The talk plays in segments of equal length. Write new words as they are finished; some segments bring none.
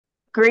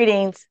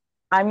Greetings.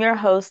 I'm your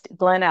host,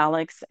 Glenn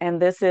Alex,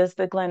 and this is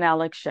The Glenn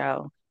Alex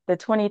Show, the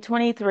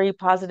 2023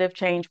 Positive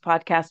Change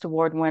Podcast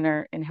Award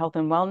winner in health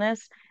and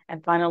wellness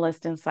and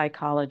finalist in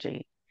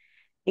psychology.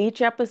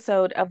 Each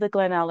episode of The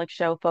Glenn Alex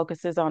Show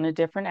focuses on a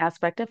different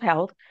aspect of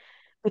health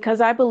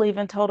because I believe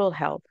in total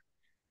health.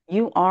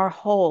 You are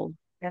whole,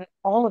 and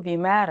all of you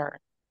matter.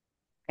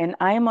 And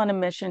I am on a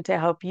mission to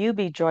help you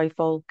be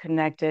joyful,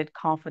 connected,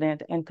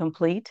 confident, and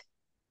complete.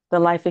 The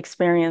life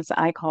experience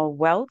I call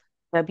Wellth,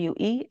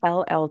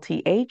 Wellth,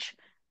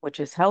 which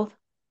is health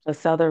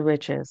plus other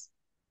riches.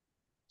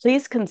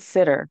 Please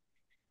consider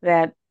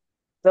that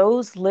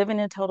those living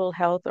in total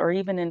health or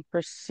even in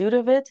pursuit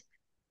of it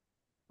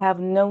have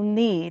no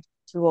need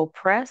to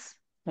oppress,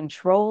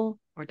 control,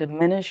 or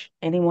diminish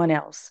anyone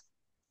else.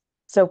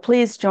 So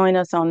please join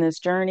us on this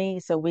journey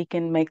so we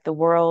can make the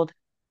world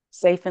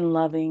safe and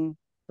loving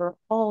for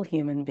all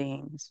human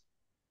beings.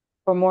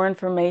 For more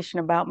information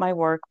about my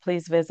work,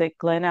 please visit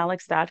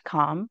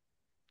glenalex.com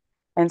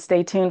and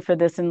stay tuned for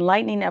this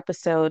enlightening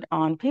episode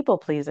on people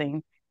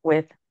pleasing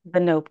with the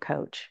Nope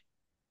Coach.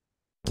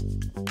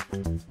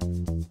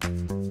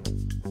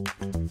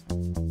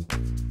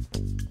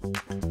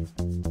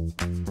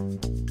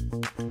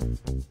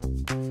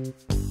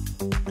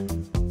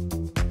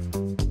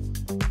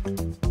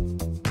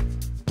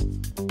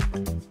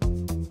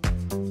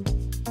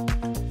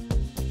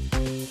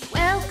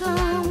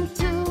 Welcome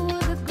to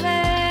the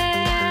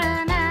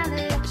Glen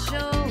Alex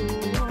Show,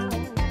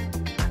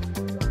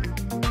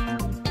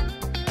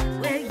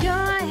 where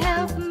your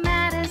health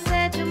matters,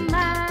 set your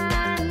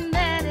mind,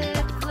 let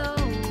it flow.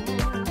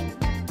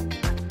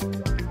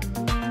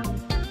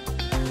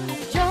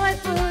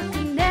 Joyful,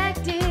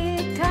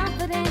 connected,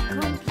 confident,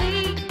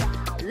 complete.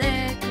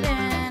 Let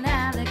Glen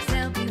Alex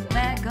help you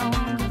back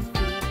on your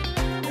feet.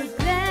 The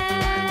Glen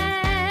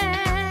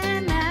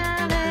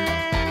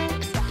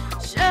Alex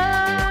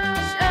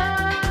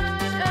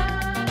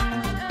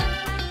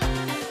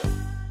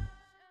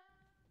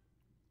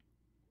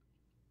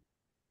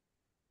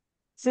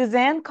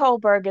Suzanne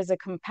Culberg is a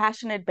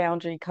compassionate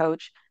boundary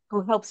coach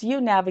who helps you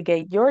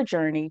navigate your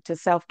journey to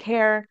self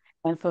care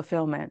and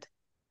fulfillment.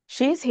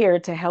 She's here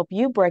to help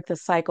you break the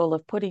cycle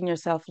of putting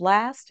yourself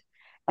last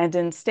and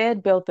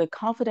instead build the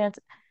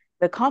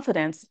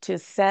confidence to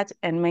set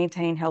and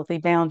maintain healthy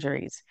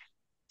boundaries.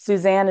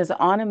 Suzanne is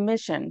on a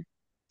mission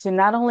to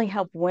not only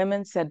help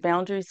women set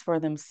boundaries for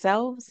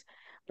themselves,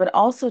 but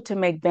also to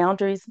make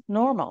boundaries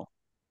normal.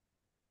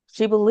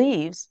 She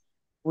believes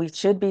we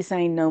should be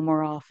saying no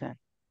more often.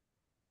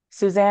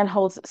 Suzanne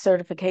holds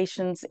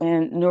certifications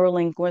in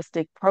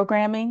neurolinguistic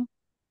programming,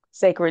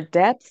 sacred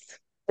depth,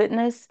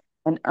 fitness,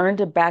 and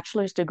earned a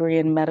bachelor's degree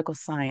in medical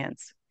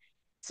science.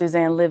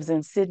 Suzanne lives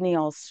in Sydney,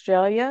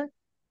 Australia,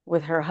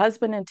 with her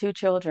husband and two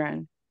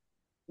children.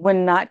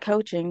 When not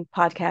coaching,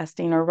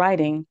 podcasting, or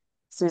writing,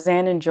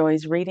 Suzanne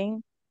enjoys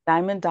reading,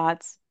 diamond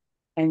dots,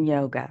 and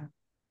yoga.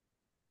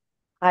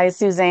 Hi,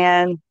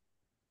 Suzanne.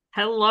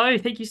 Hello,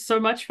 thank you so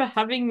much for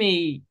having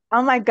me.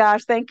 Oh my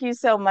gosh, thank you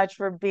so much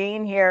for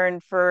being here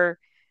and for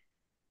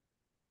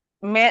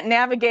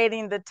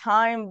navigating the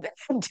time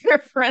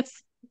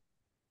difference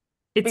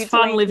It's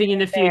fun between living here in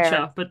the and there.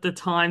 future, but the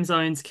time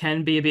zones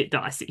can be a bit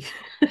dicey.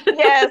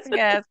 Yes,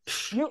 yes.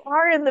 You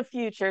are in the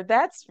future.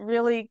 That's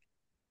really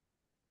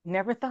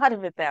never thought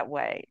of it that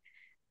way.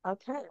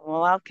 Okay,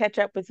 well, I'll catch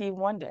up with you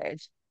one day.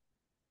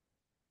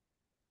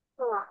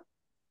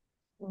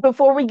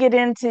 Before we get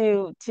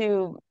into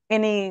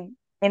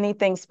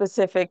anything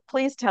specific,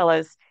 please tell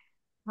us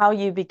how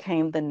you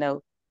became the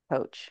note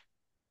coach.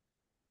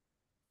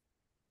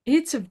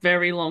 It's a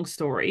very long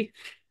story,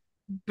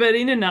 but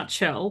in a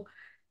nutshell,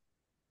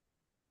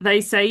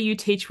 they say you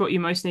teach what you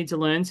most need to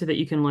learn so that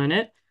you can learn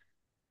it.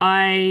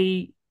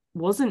 I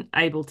wasn't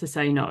able to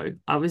say no.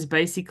 I was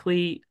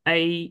basically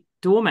a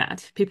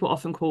doormat. People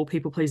often call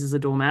people pleasers a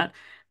doormat,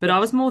 but I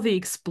Yes. was more the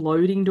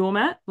exploding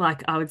doormat.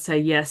 Like I would say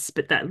yes,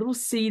 but that little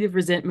seed of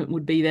resentment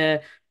would be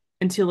there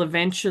until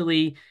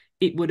eventually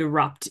it would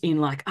erupt in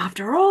like,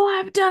 after all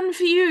I've done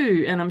for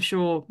you. And I'm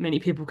sure many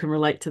people can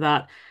relate to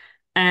that.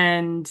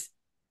 And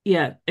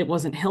yeah, it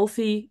wasn't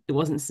healthy, it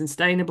wasn't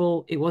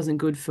sustainable, it wasn't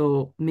good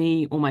for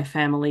me or my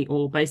family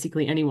or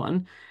basically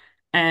anyone.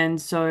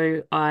 And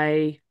so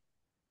I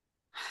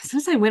was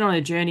gonna say went on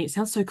a journey. It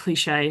sounds so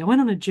cliche. I went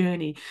on a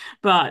journey,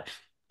 but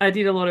I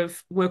did a lot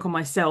of work on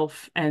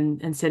myself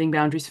and setting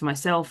boundaries for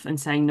myself and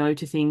saying no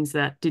to things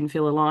that didn't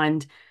feel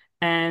aligned.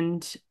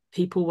 And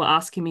people were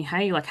asking me,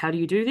 "Hey, like, how do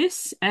you do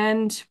this?"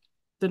 And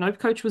the Nope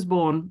Coach was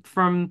born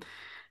from,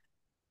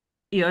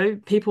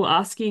 people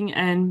asking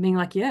and being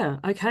like, "Yeah,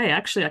 okay,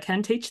 actually, I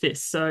can teach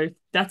this." So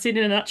that's it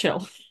in a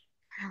nutshell.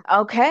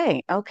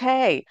 Okay,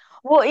 okay.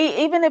 Well,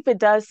 even if it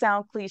does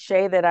sound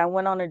cliche that I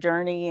went on a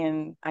journey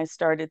and I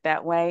started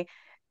that way,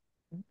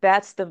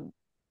 that's the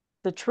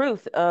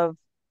truth of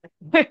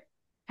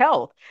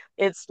health.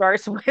 It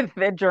starts with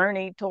the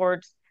journey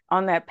towards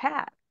on that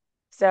path.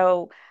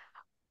 So,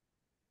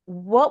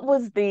 what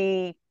was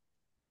the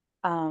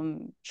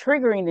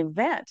triggering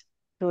event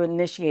to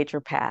initiate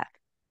your path?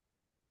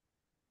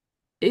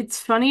 It's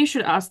funny you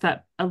should ask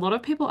that. A lot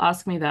of people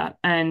ask me that,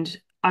 and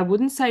I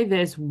wouldn't say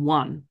there's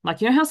one. Like,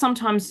 you know how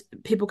sometimes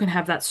people can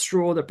have that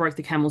straw that broke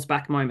the camel's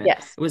back moment.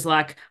 Yes. It was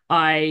like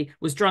I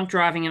was drunk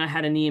driving and I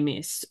had a near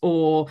miss,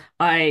 or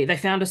I they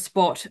found a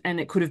spot and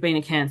it could have been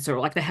a cancer, or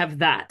like they have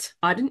that.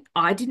 I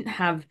didn't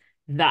have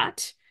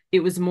that. It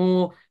was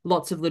more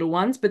lots of little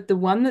ones, but the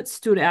one that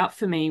stood out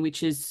for me,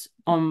 which is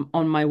on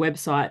my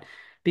website,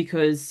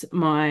 because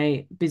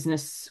my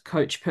business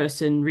coach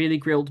person really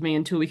grilled me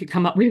until we could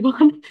come up with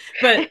one.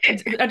 But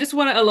I just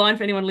want to align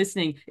for anyone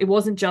listening. It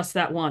wasn't just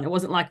that one. It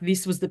wasn't like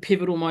this was the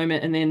pivotal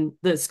moment and then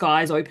the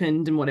skies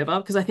opened and whatever.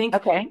 Because I think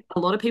Okay. a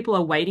lot of people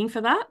are waiting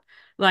for that.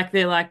 Like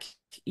they're like,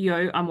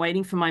 I'm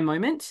waiting for my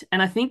moment. And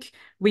I think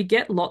we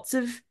get lots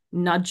of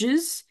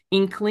nudges,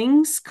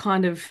 inklings,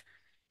 kind of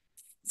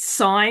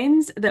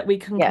signs that we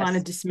can kind of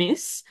Yes.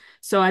 dismiss.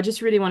 So I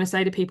just really want to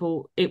say to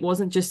people, it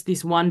wasn't just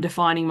this one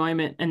defining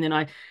moment and then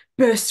I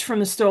burst from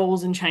the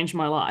stalls and changed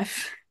my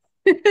life.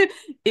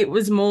 It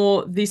was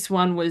more, this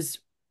one was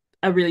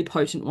a really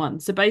potent one.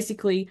 So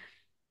basically,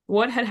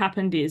 what had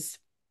happened is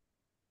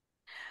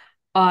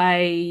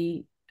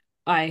I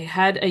I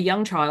had a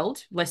young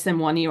child, less than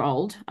 1 year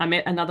old. I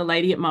met another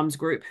lady at mum's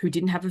group who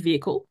didn't have a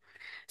vehicle.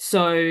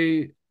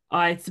 So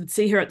I would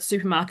see her at the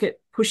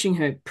supermarket pushing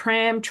her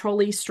pram,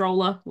 trolley,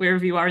 stroller,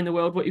 wherever you are in the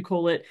world, what you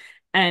call it,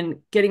 and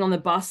getting on the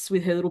bus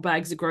with her little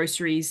bags of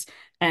groceries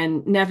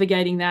and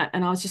navigating that.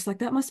 And I was just like,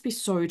 that must be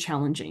so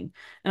challenging.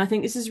 And I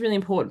think this is really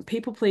important.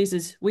 People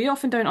pleasers, we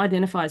often don't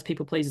identify as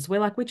people pleasers. We're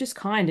like, we're just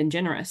kind and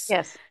generous.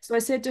 Yes. So I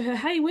said to her,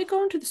 hey, we're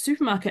going to the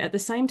supermarket at the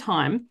same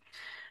time.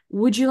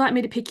 Would you like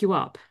me to pick you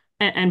up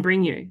and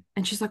bring you?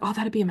 And she's like, oh,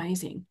 that'd be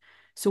amazing.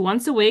 So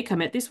once a week, I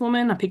met this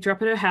woman. I picked her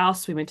up at her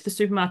house. We went to the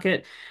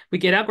supermarket. We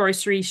get our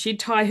groceries. She'd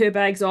tie her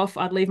bags off.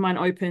 I'd leave mine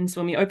open. So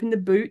when we opened the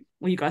boot,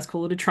 well, you guys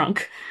call it a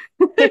trunk,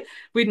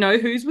 we'd know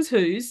whose was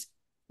whose.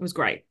 It was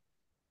great.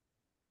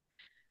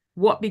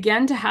 What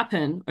began to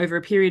happen over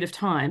a period of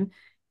time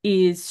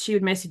is she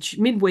would message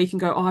midweek and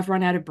go, oh, I've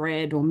run out of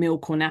bread or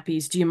milk or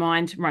nappies. Do you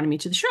mind running me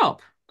to the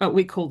shop?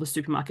 We call the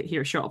supermarket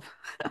here a shop.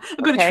 I've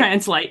got to Okay.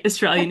 translate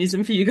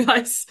Australianism for you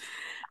guys.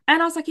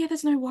 And I was like, yeah,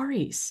 there's no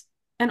worries.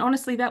 And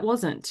honestly, that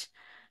wasn't.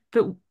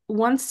 But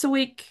once a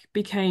week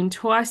became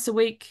twice a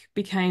week,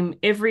 became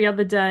every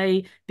other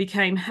day,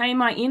 became, hey,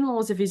 my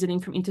in-laws are visiting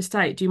from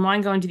interstate. Do you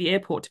mind going to the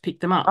airport to pick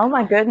them up? Oh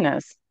my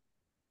goodness.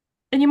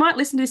 And you might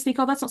listen to this and think,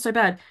 oh, that's not so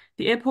bad.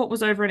 The airport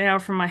was over an hour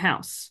from my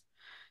house.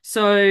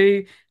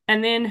 So,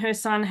 and then her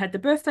son had the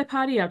birthday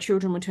party. Our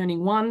children were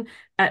turning 1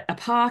 at a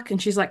park, and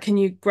she's like, can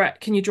you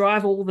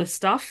drive all the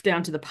stuff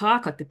down to the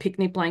park, like the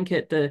picnic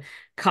blanket, the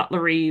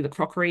cutlery, the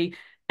crockery?"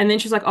 And then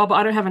she's like, oh, but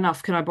I don't have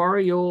enough. Can I borrow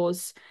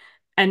yours?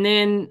 And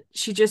then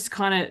she just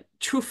kind of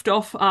chuffed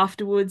off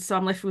afterwards. So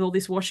I'm left with all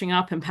this washing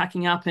up and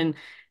packing up. And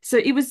so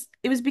it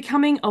was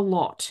becoming a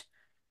lot.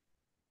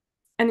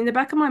 And in the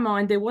back of my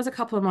mind, there was a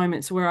couple of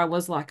moments where I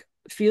was like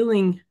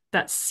feeling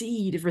that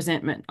seed of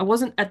resentment. I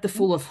wasn't at the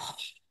full of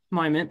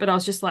moment, but I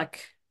was just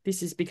like,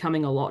 this is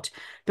becoming a lot.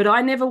 But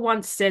I never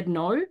once said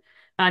no.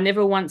 I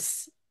never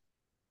once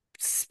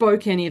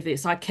spoke any of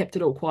this. I kept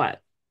it all quiet.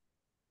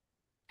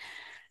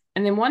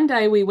 And then one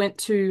day we went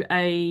to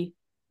a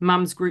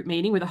mum's group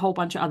meeting with a whole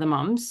bunch of other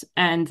mums,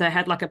 and they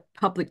had like a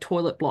public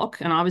toilet block,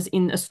 and I was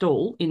in a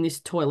stall in this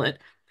toilet,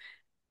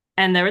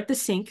 and they're at the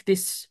sink,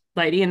 this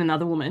lady and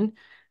another woman.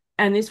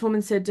 And this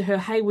woman said to her,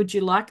 hey, would you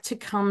like to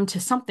come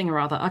to something or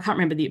other? I can't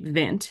remember the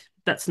event.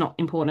 That's not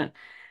important.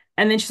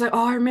 And then she's like,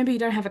 oh, I remember you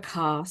don't have a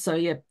car. So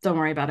yeah, don't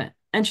worry about it.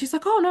 And she's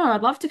like, oh, no,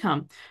 I'd love to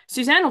come.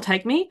 Suzanne will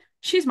take me.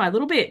 She's my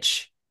little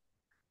bitch.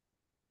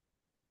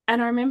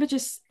 And I remember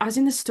I was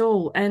in the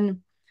stall and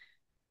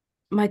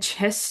my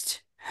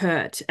chest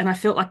hurt. And I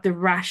felt like the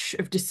rash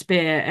of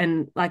despair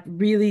and like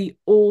really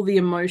all the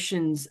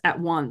emotions at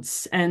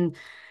once. And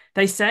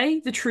they say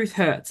the truth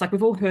hurts. Like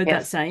we've all heard that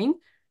Yes. saying.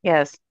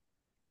 Yes.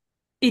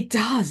 It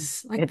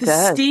does. Like It the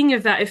does. sting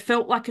of that, it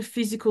felt like a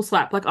physical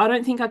slap. Like I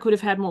don't think I could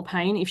have had more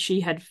pain if she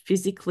had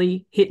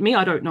physically hit me.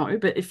 I don't know,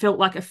 but it felt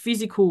like a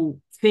physical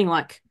thing,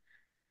 like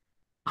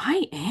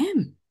I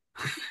am.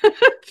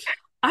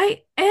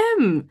 I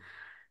am.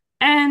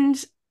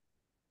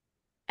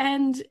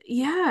 And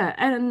yeah,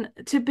 and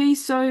to be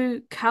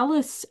so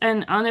callous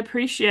and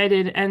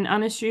unappreciated and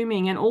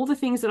unassuming and all the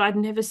things that I'd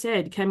never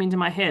said came into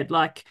my head.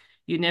 Like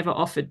you never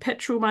offered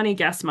petrol money,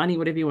 gas money,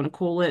 whatever you want to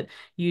call it.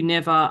 You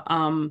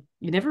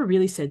never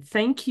really said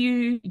thank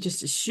you. You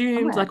just All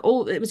assumed right. like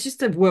all it was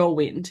just a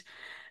whirlwind.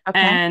 Okay.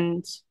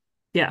 And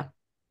yeah,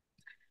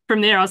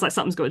 from there I was like,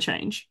 something's got to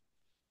change.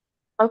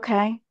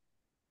 Okay.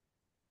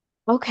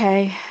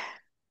 Okay.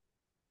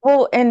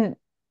 Well, and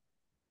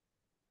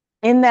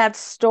in that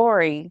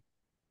story,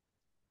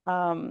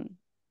 um,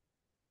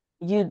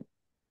 you,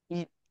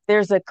 you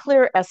there's a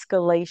clear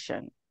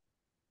escalation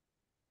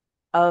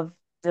of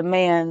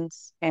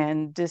demands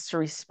and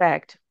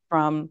disrespect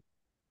from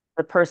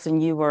the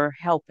person you were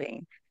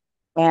helping.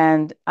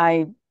 And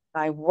I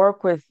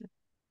work with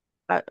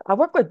I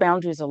work with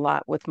boundaries a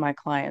lot with my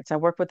clients. I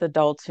work with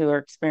adults who are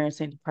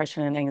experiencing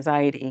depression and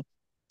anxiety,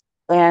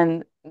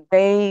 and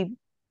they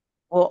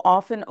will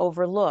often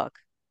overlook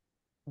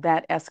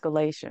that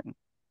escalation.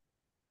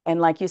 And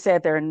like you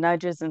said, there are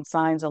nudges and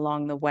signs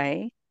along the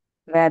way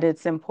that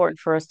it's important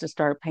for us to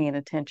start paying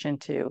attention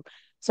to.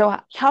 So,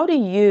 how do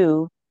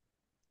you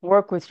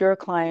work with your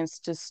clients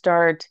to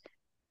start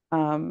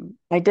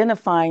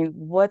identifying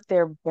what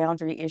their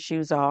boundary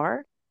issues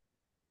are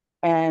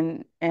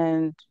and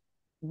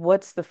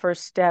what's the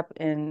first step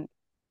in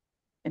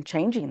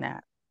changing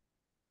that?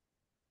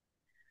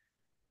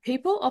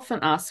 People often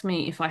ask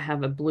me if I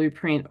have a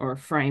blueprint or a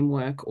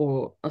framework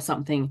or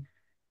something,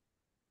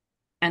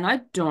 and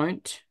I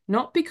don't,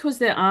 not because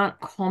there aren't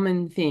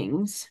common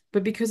things,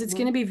 but because it's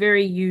going Mhm. to be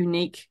very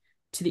unique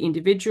to the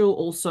individual,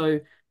 also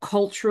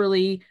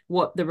culturally,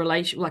 what the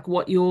relation, like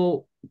what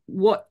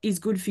is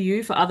good for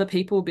you for other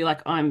people will be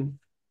like, I'm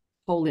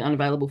wholly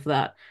unavailable for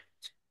that.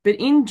 But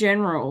in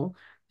general,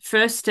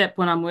 first step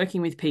when I'm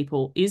working with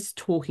people is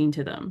talking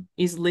to them,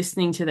 is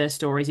listening to their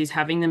stories, is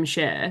having them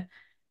share,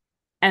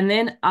 and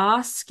then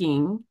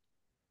asking,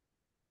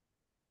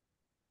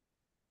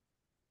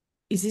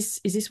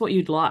 is this what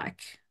you'd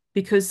like?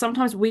 Because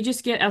sometimes we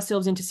just get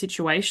ourselves into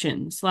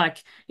situations.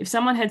 Like if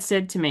someone had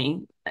said to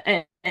me,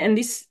 and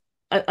this,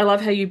 I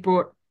love how you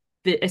brought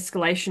the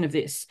escalation of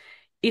this.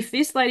 If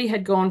this lady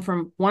had gone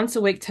from once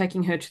a week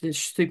taking her to the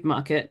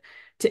supermarket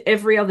to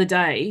every other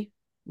day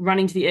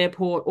running to the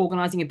airport,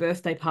 organizing a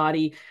birthday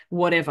party,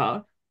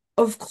 whatever,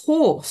 of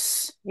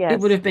course it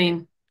would Yes. have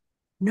been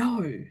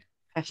no.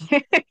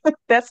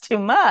 That's too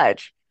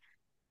much.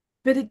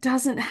 But it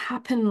doesn't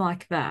happen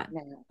like that.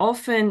 No.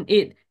 Often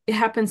it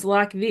happens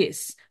like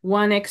this,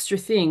 one extra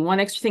thing,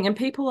 and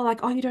people are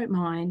like, "Oh, you don't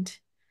mind.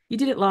 You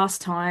did it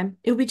last time.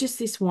 It'll be just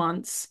this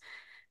once."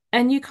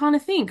 And you kind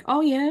of think,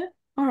 "Oh yeah,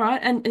 all right."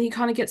 And you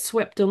kind of get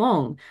swept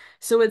along.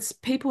 So it's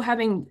people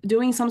having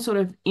doing some sort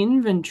of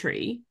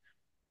inventory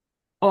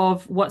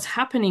of what's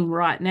happening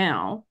right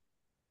now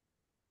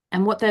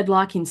and what they'd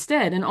like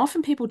instead. And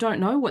often people don't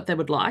know what they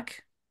would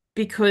like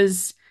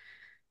because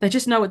they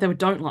just know what they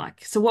don't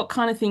like. So what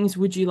kind of things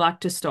would you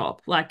like to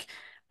stop? Like,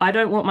 I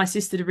don't want my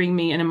sister to bring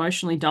me and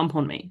emotionally dump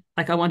on me.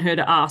 Like, I want her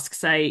to ask,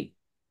 say,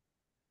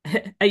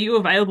 are you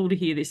available to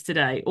hear this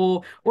today?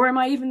 Or am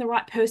I even the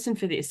right person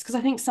for this? Because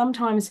I think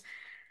sometimes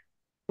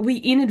we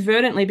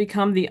inadvertently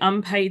become the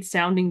unpaid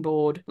sounding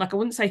board. Like, I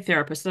wouldn't say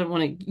therapist, I don't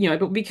want to,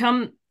 but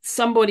become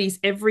somebody's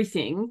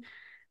everything.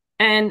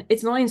 And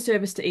it's not in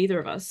service to either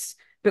of us,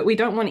 but we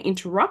don't want to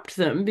interrupt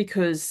them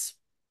because,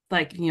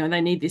 like,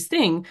 they need this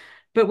thing.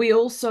 But we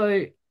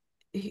also,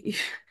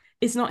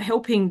 it's not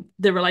helping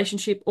the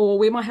relationship, or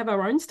we might have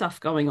our own stuff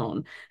going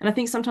on. And I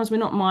think sometimes we're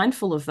not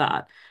mindful of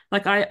that.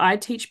 Like, I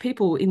teach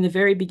people in the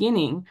very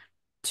beginning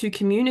to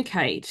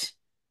communicate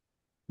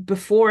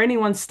before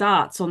anyone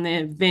starts on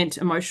their vent,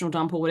 emotional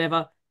dump, or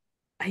whatever.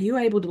 Are you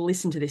able to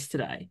listen to this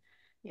today?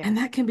 And Yes.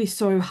 that can be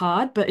so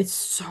hard, but it's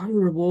so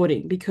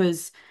rewarding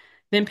because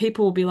then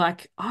people will be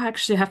like, I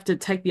actually have to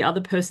take the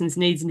other person's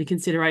needs into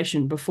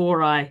consideration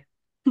before I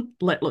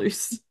let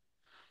loose.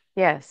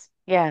 Yes.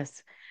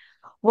 Yes.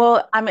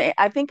 Well, I mean,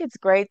 I think it's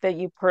great that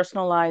you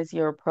personalize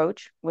your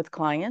approach with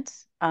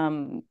clients.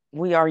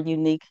 We are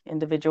unique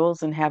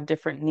individuals and have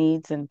different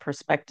needs and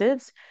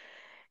perspectives.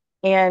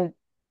 And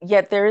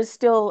yet there is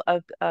still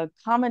a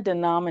common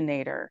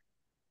denominator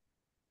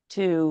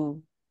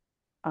to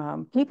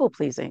people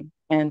pleasing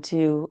and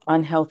to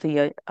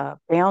unhealthy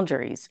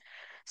boundaries.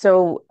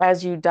 So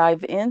as you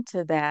dive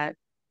into that,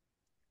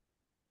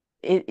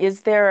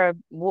 is there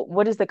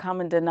what is the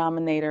common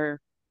denominator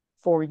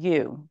for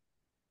you?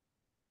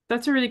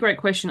 That's a really great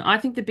question. I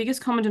think the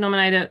biggest common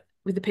denominator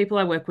with the people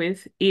I work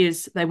with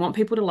is they want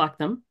people to like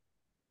them.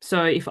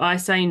 So if I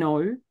say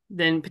no,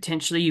 then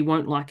potentially you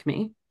won't like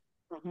me.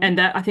 Mhm. And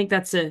that I think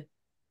that's a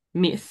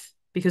myth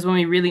because when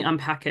we really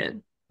unpack it,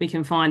 we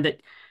can find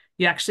that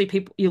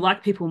you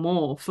like people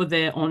more for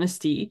their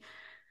honesty.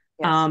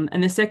 Yes.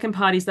 And the second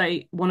part is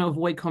they want to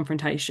avoid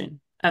confrontation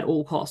at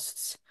all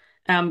costs.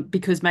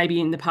 Because maybe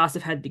in the past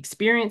they've had the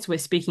experience where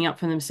speaking up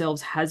for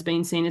themselves has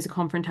been seen as a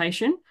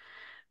confrontation.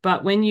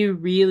 But when you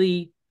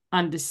really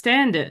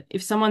understand it,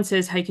 if someone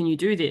says, "Hey, can you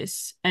do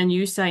this?" and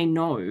you say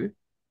no,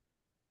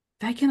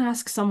 they can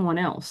ask someone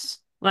else.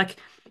 Like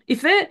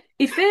if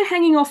they're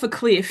hanging off a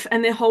cliff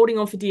and they're holding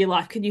on for dear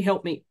life, can you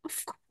help me?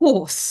 Of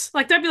course.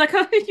 Like don't be like,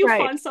 oh, you'll Right.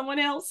 find someone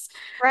else.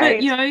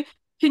 But Right.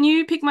 can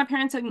you pick my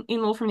parents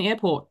in-law from the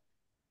airport?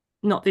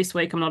 Not this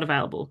week, I'm not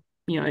available.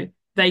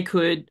 They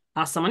could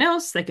ask someone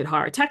else, they could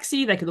hire a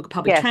taxi, they could look at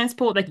public Yes.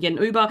 transport, they could get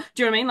an Uber.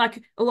 Do you know what I mean?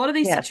 Like a lot of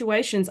these Yes.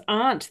 situations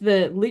aren't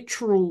the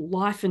literal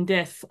life and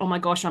death. Oh my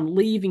gosh, I'm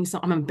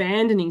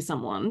abandoning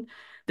someone.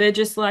 They're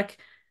just like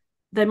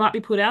they might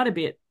be put out a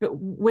bit, but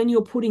when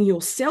you're putting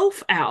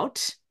yourself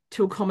out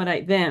to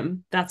accommodate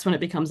them, that's when it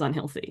becomes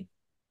unhealthy.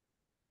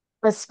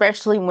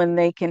 Especially when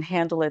they can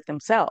handle it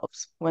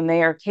themselves, when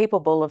they are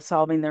capable of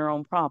solving their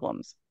own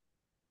problems.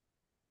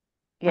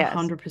 A Yes.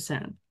 hundred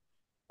percent.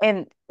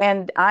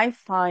 And I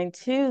find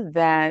too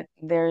that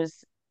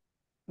there's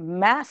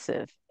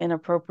massive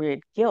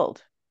inappropriate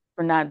guilt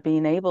for not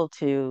being able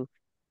to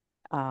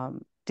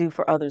do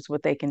for others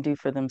what they can do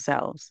for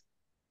themselves.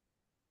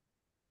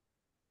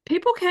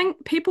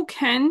 People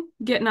can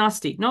get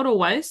nasty. Not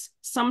always.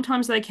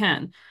 Sometimes they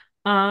can.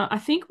 I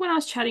think when I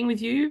was chatting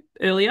with you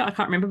earlier, I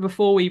can't remember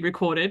before we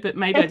recorded, but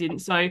maybe I didn't.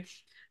 So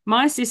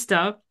my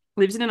sister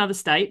lives in another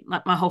state,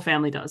 like my whole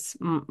family does.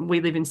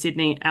 We live in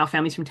Sydney. Our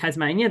family's from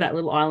Tasmania, that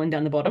little island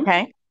down the bottom.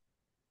 Okay.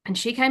 And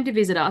she came to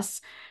visit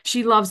us.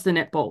 She loves the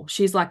netball.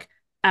 She's like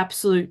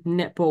absolute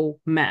netball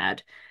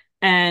mad.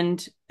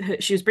 And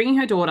she was bringing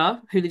her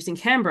daughter, who lives in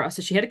Canberra.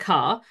 So she had a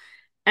car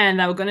and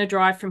they were going to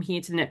drive from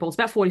here to the netball. It's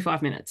about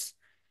 45 minutes.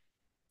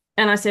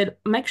 And I said,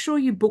 make sure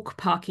you book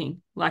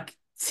parking. Like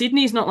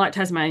Sydney's not like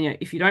Tasmania.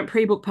 If you don't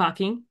pre-book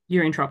parking,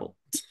 you're in trouble.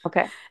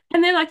 Okay.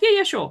 And they're like, yeah,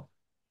 yeah, sure.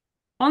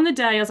 On the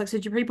day, I was like, so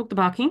did you pre-book the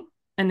parking?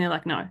 And they're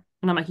like, no.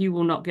 And I'm like, you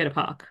will not get a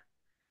park.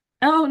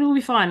 Oh, it will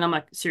be fine. And I'm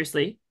like,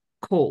 seriously,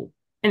 call.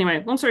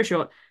 Anyway, long story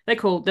short, they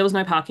called. There was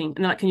no parking. And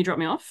they're like, can you drop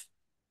me off?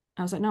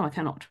 I was like, no, I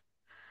cannot.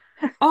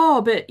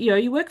 Oh, but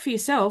you work for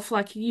yourself.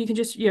 Like you can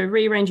just,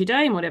 rearrange your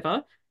day and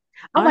whatever.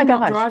 Oh my I'm not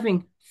gosh.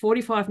 driving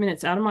 45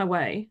 minutes out of my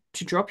way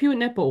to drop you at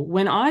netball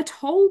when I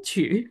told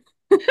you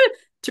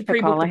to To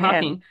pre-book call the ahead.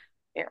 parking.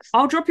 Yes.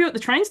 I'll drop you at the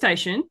train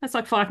station. That's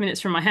like 5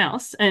 minutes from my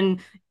house.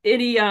 And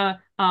any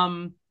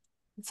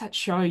what's that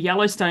show?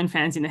 Yellowstone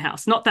fans in the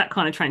house. Not that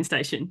kind of train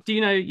station. Do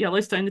you know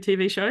Yellowstone, the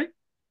TV show?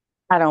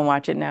 I don't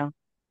watch it now.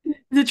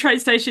 The train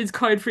station's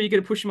code for you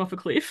going to push him off a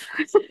cliff.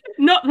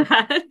 Not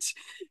that.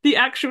 The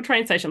actual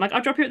train station. Like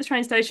I'll drop you at the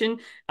train station.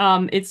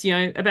 It's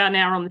about an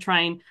hour on the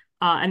train,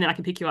 and then I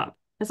can pick you up.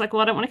 It's like,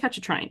 well, I don't want to catch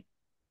a train.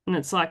 And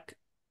it's like,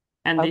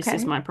 and this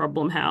is Okay. my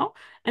problem. How?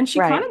 And she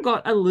kind Right. of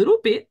got a little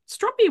bit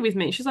stroppy with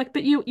me. She's like,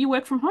 but you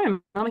work from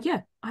home. I'm like,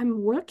 yeah,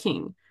 I'm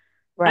working.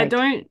 I Right.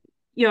 don't,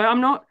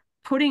 I'm not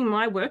putting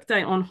my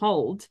workday on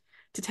hold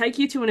to take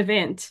you to an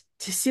event,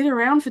 to sit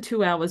around for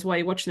 2 hours while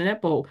you watch the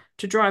netball,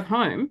 to drive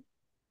home.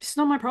 It's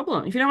not my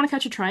problem. If you don't want to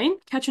catch a train,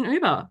 catch an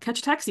Uber, catch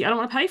a taxi. I don't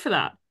want to pay for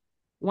that.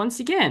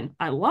 Once again,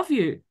 I love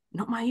you.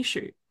 Not my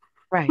issue.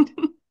 Right.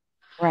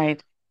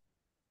 Right.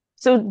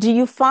 So do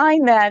you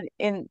find that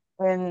in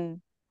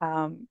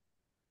um,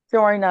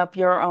 throwing up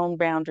your own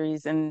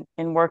boundaries and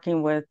in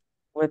working with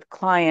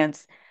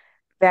clients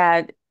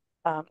that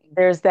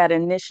there's that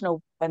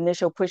initial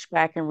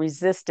pushback and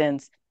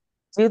resistance?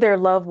 Do their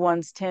loved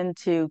ones tend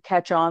to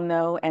catch on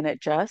though and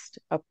adjust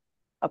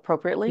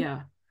appropriately?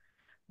 Yeah.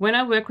 When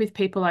I work with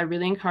people, I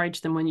really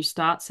encourage them when you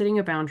start setting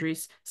your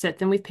boundaries, set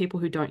them with people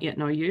who don't yet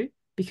know you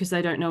because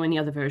they don't know any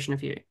other version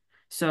of you.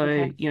 So,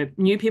 Okay.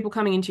 new people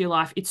coming into your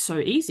life, it's so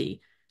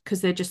easy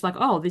because they're just like,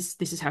 oh, this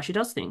is how she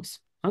does things.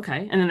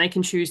 Okay. And then they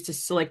can choose to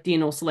select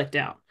in or select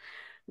out.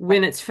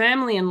 When Right. it's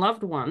family and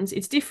loved ones,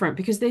 it's different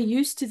because they're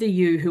used to the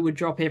you who would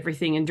drop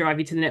everything and drive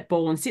you to the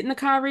netball and sit in the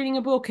car reading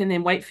a book and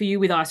then wait for you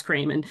with ice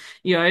cream. And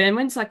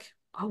when it's like,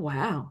 oh,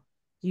 wow,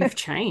 you've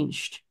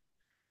changed.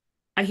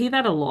 I hear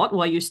that a lot.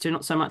 Well, I used to,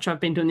 not so much.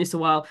 I've been doing this a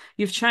while.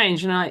 You've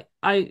changed. And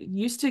I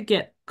used to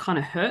get kind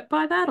of hurt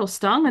by that or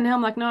stung. And now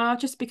I'm like, no, I've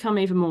just become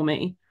even more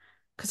me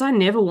because I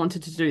never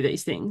wanted to do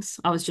these things.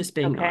 I was just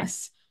being Okay.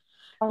 nice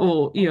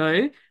Oh,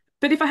 or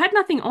but if I had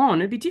nothing on,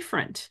 it'd be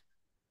different.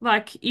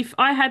 Like if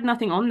I had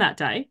nothing on that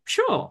day,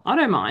 sure, I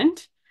don't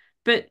mind.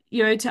 But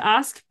to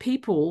ask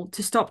people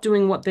to stop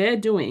doing what they're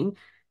doing,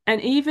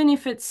 and even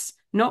if it's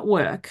not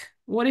work,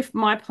 what if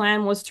my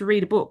plan was to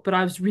read a book, but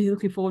I was really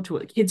looking forward to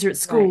it? The kids are at right.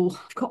 school,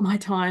 I've got my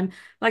time.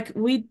 Like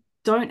we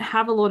don't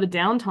have a lot of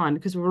downtime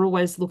because we're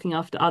always looking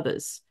after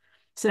others.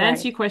 So to answer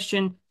Right. your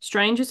question,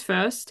 strangers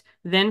first,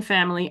 then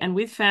family, and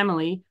with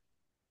family,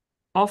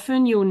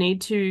 often you'll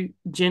need to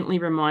gently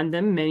remind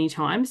them many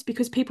times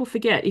because people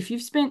forget. If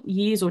you've spent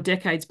years or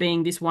decades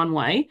being this one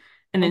way,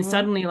 and then Hmm.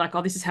 suddenly, like,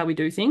 oh, this is how we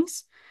do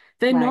things,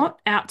 they're Right. not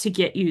out to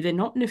get you. They're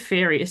not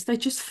nefarious. They're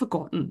just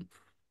forgotten.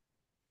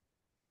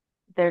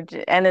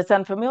 And it's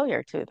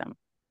unfamiliar to them.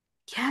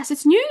 Yes,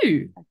 it's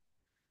new.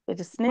 It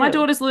is My new.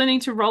 daughter's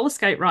learning to roller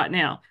skate right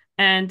now.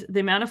 And the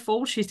amount of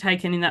falls she's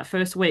taken in that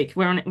first week,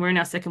 we're in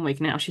our second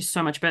week now. She's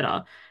so much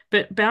better.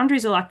 But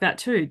boundaries are like that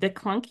too. They're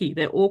clunky,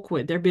 they're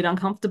awkward, they're a bit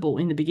uncomfortable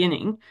in the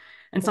beginning.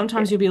 And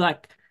sometimes Okay. you'll be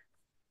like,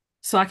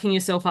 psyching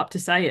yourself up to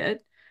say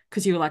it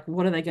because you were like,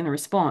 what are they going to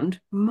respond?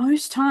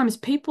 Most times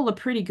people are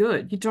pretty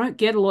good. You don't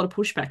get a lot of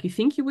pushback. You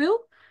think you will,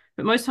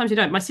 but most times you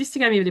don't. My sister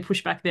gave me a bit of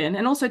pushback then.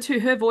 And also too,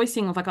 her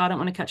voicing of like, I don't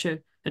want to catch a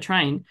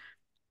train.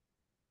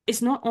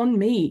 It's not on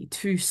me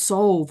to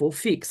solve or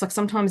fix. Like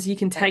sometimes you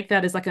can Right. take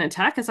that as like an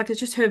attack. It's like it's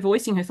just her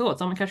voicing her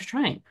thoughts. I want to catch a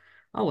train.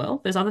 Oh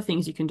well, there's other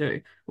things you can do.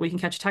 Or you can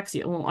catch a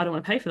taxi. Well, I don't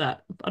want to pay for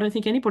that. I don't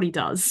think anybody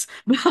does.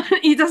 But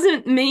it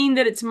doesn't mean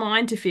that it's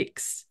mine to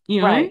fix,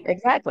 you know? Right.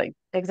 Exactly.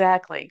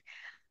 Exactly.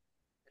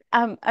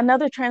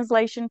 Another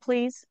translation,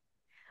 please.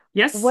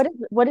 Yes.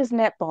 What is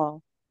netball?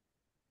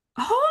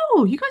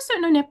 Oh, you guys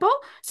don't know netball?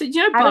 So I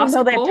don't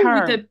know that basketball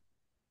with term.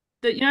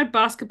 the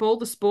basketball,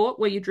 the sport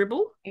where you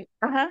dribble?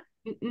 Uh-huh.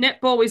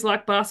 Netball is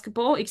like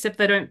basketball, except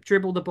they don't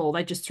dribble the ball.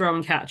 They just throw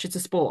and catch. It's a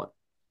sport.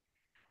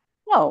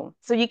 Oh,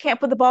 so you can't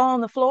put the ball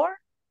on the floor?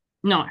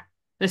 No.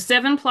 There's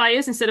 7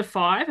 players instead of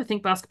five. I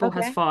think basketball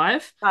has Okay.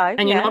 five. Five,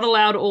 And you're not yes.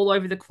 allowed all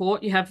over the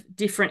court. You have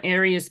different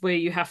areas where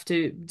you have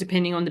to,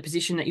 depending on the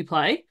position that you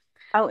play.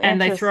 Oh, and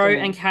they throw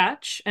and interesting.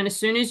 catch. And as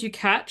soon as you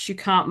catch, you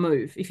can't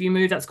move. If you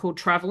move, that's called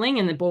traveling,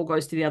 and the ball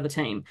goes to the other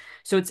team.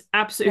 So it's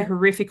absolutely Okay.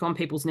 horrific on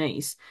people's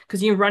knees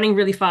because you're running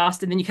really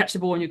fast and then you catch the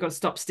ball and you've got to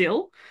stop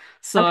still.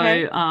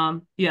 Okay.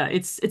 So yeah,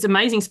 it's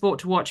amazing sport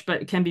to watch,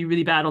 but it can be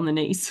really bad on the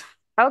knees.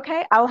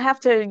 Okay. I'll have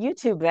to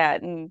YouTube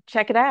that and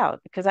check it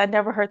out because I'd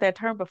never heard that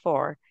term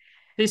before.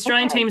 The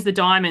Australian Okay. team is the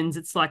Diamonds.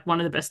 It's like one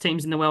of the best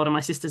teams in the world, and my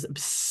sister's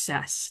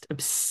obsessed,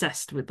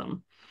 obsessed with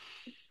them.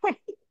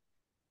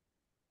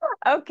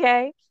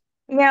 Okay.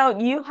 Now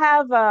you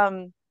have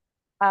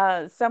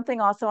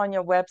something also on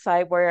your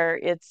website where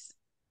it's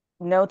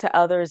no to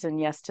others and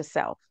yes to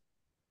self.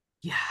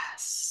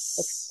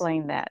 Yes.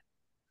 Explain that.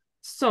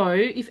 So,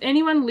 if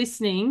anyone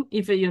listening,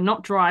 if you're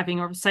not driving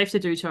or safe to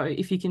do so,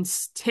 if you can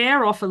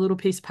tear off a little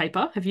piece of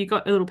paper, have you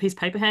got a little piece of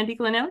paper handy,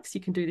 Glen Alex?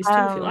 You can do this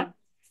too if you like. Um,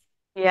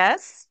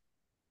 yes.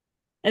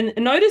 And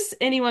notice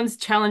anyone's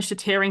challenge to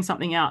tearing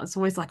something out. It's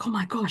always like, oh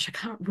my gosh, I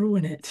can't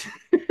ruin it.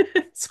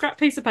 Scrap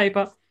piece of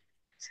paper,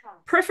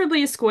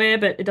 preferably a square,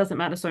 but it doesn't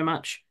matter so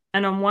much.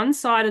 And on one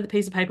side of the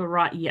piece of paper,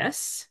 write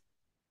yes,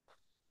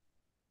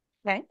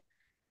 Okay.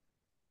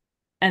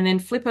 and then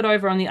flip it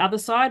over on the other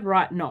side,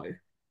 write no.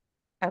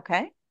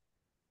 Okay.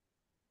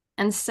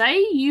 And say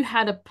you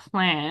had a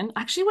plan.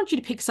 I actually want you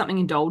to pick something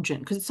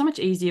indulgent because it's so much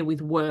easier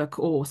with work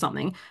or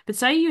something. But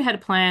say you had a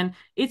plan,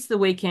 it's the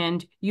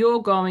weekend,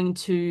 you're going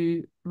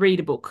to read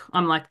a book.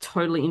 I'm like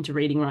totally into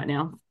reading right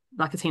now,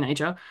 like a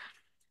teenager.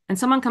 And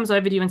someone comes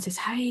over to you and says,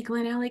 hey,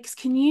 Glenn Alex,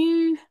 can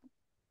you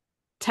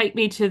take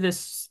me to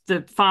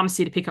the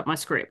pharmacy to pick up my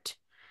script?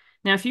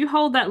 Now, if you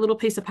hold that little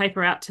piece of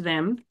paper out to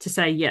them to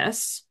say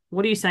yes,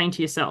 what are you saying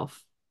to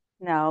yourself?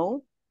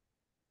 No.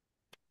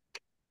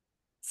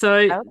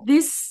 So Oh,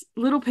 this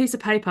little piece of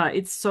paper,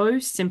 it's so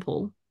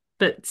simple,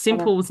 but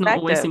and simple is not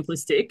always effective.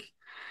 simplistic.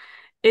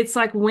 It's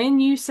like when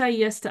you say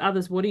yes to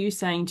others, what are you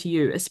saying to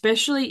you?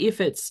 Especially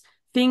if it's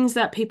things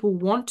that people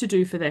want to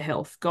do for their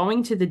health,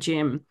 going to the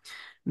gym,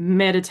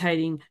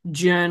 meditating,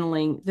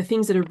 journaling, the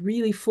things that are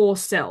really for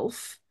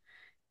self.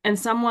 And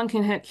someone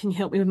can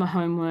help me with my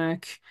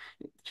homework,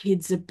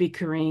 kids are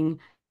bickering,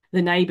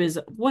 the neighbors,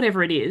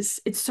 whatever it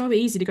is. It's so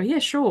easy to go, yeah,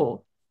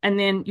 sure. And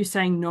then you're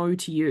saying no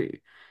to you.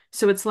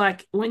 So it's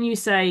like when you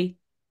say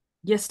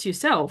yes to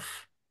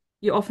yourself,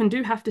 you often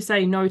do have to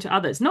say no to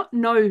others. Not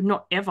no,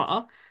 not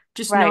ever,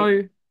 just Right.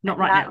 no, not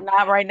right Not now.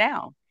 not right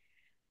now.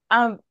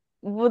 Um,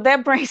 well,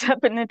 that brings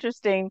up an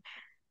interesting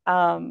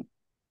um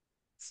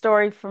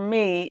story for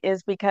me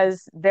is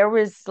because there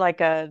was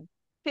like a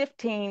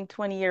 15,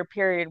 20 year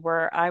period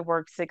where I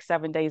worked 6,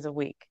 7 days a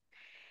week.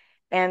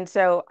 And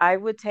so I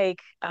would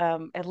take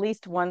at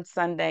least one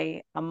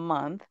Sunday a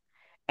month,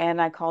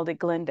 and I called it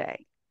Glen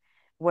Day,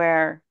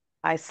 where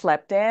I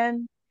slept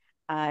in,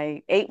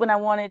 I ate when I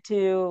wanted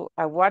to,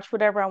 I watched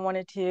whatever I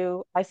wanted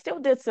to. I still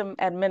did some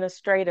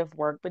administrative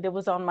work, but it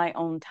was on my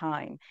own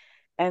time.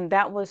 And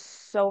that was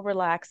so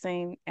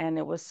relaxing and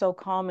it was so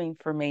calming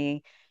for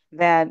me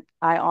that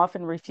I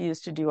often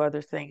refused to do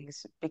other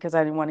things because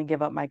I didn't want to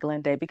give up my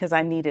Glen Day because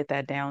I needed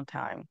that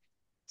downtime.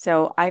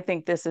 So I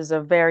think this is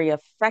a very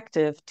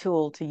effective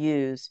tool to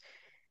use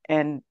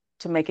and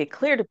to make it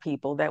clear to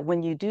people that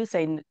when you do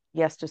say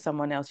yes to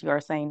someone else, you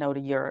are saying no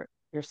to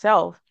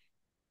yourself.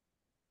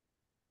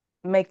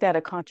 Make that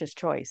a conscious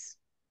choice.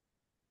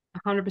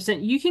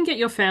 100%. You can get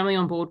your family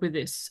on board with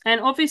this. And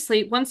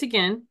obviously, once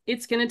again,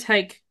 it's going to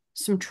take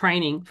some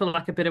training, for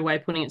like a better way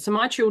of putting it. So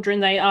my children,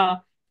 they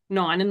are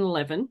 9 and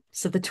 11,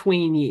 so the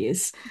tween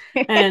years.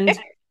 And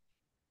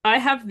I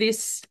have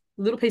this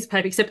little piece of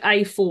paper, except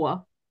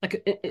A4,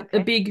 like a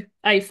Okay. big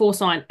A4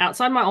 sign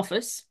outside my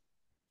office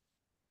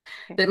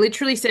Okay. that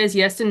literally says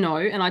yes and no,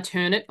 and I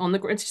turn it on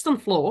the it's just on the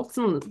floor.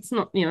 It's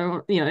not,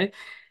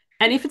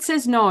 And if it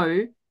says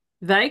no,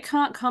 they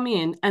can't come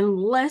in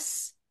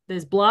unless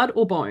there's blood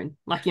or bone,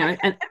 like,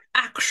 an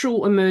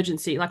actual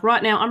emergency. Like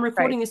right now, I'm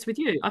Right. recording this with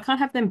you. I can't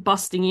have them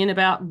busting in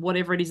about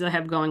whatever it is they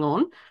have going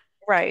on.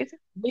 Right.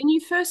 When you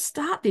first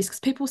start this, because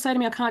people say to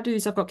me, I can't do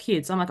this, I've got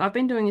kids. I'm like, I've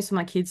been doing this with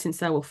my kids since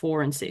they were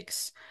 4 and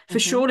 6 for Hmm.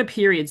 shorter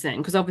periods then,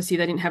 because obviously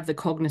they didn't have the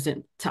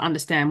cognizant to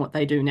understand what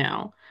they do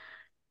now.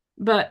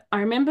 But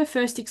I remember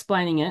first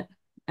explaining it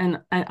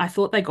and I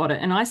thought they got it.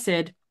 And I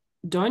said,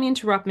 don't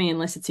interrupt me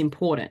unless it's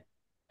important.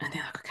 And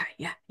they're like, okay,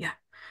 yeah, yeah.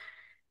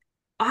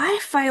 I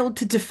failed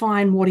to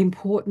define what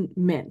important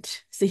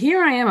meant. So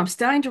here I am, I'm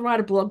starting to write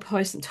a blog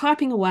post and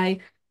typing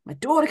away. My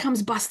daughter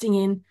comes busting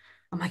in.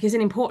 I'm like, is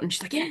it important?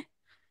 She's like, yeah.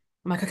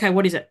 I'm like, okay,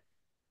 what is it?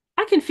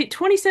 I can fit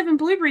 27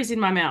 blueberries in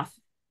my mouth.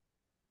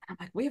 I'm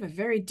like, we have a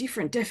very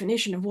different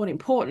definition of what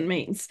important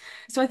means.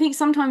 So I think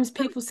sometimes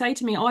people say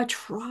to me, oh, I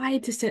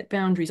tried to set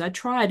boundaries. I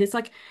tried. It's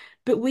like,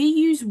 but we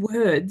use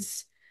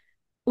words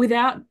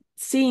without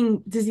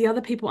seeing, does the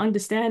other people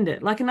understand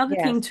it? Like another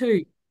thing Yes.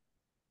 too,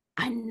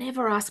 I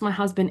never ask my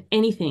husband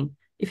anything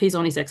if he's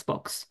on his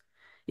Xbox.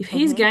 If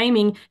he's Hmm.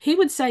 gaming, he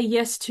would say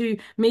yes to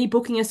me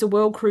booking us a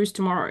world cruise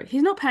tomorrow.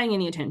 He's not paying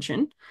any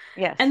attention.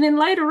 And Yes. then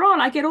later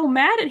on, I get all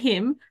mad at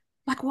him.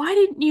 Like, why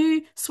didn't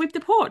you sweep the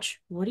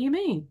porch? What do you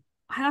mean?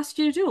 I asked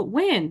you to do it.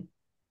 When?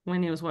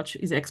 When he was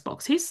watching his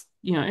Xbox. He's.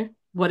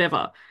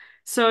 whatever.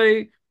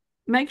 So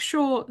make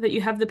sure that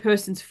you have the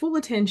person's full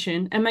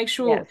attention and make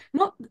sure Yes.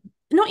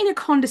 not in a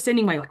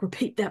condescending way, like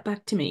repeat that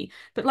back to me,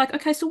 but like,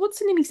 okay, so what's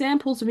some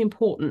examples of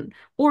important?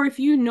 Or if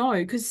you know,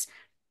 because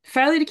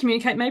failure to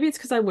communicate, maybe it's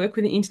because I work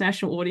with an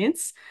international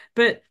audience,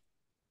 but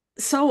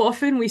so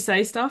often we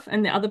say stuff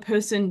and the other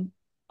person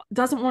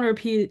doesn't want to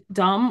appear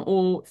dumb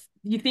or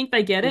you think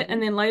they get it, and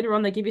Hmm. then later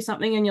on they give you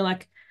something and you're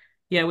like,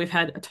 yeah, we've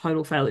had a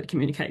total failure to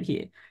communicate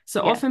here.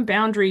 So Yes. often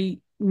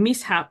boundary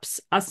mishaps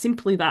are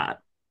simply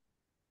that.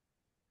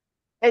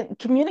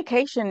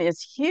 Communication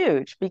is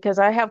huge because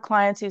I have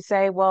clients who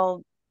say,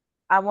 well,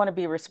 I want to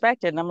be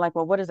respected. And I'm like,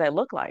 well, what does that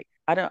look like?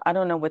 I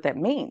don't know what that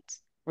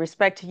means.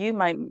 Respect to you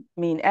might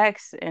mean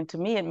X, and to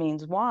me it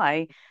means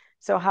Y.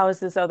 So how is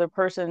this other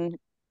person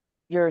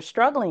you're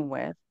struggling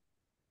with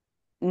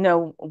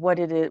know what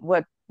it is,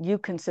 what you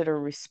consider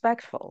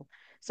respectful?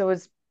 So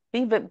it's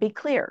be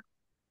clear,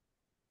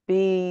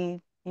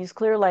 use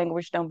clear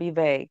language, don't be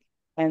vague.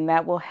 And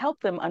that will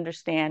help them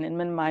understand and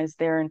minimize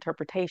their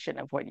interpretation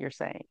of what you're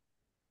saying.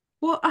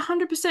 Well,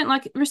 100%,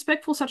 like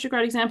respectful, such a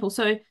great example.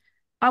 So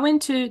I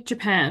went to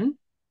Japan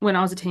when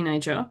I was a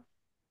teenager.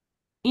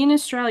 In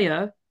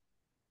Australia,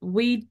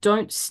 we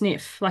don't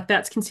sniff. Like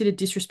that's considered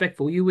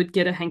disrespectful. You would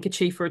get a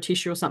handkerchief or a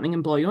tissue or something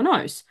and blow your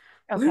nose.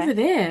 Okay. Over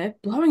there,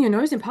 blowing your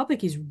nose in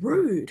public is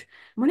rude.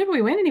 Whenever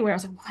we went anywhere, I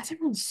was like, why is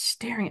everyone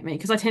staring at me?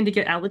 Because I tend to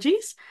get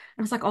allergies. And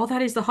I was like, oh,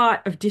 that is the height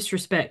of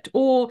disrespect.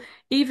 Or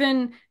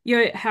even,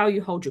 how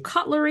you hold your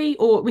cutlery,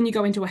 or when you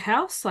go into a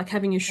house, like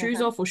having your shoes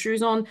Uh-huh. off or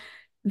shoes on,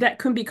 that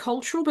can be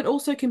cultural, but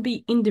also can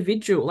be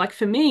individual. Like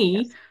for me,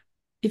 Yes.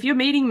 if you're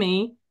meeting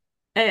me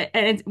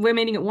and we're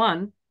meeting at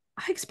 1,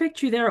 I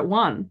expect you there at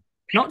 1,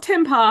 not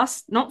 10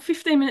 past, not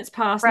 15 minutes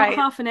past, not Right.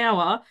 half an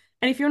hour.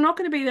 And if you're not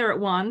going to be there at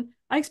 1,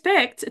 I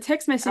expect a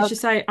text message to Okay.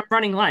 say, I'm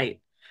running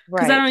late,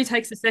 because that Right. only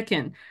takes a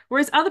second.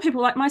 Whereas other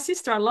people, like my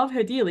sister, I love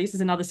her dearly. This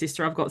is another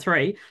sister, I've got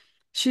three.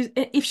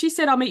 If she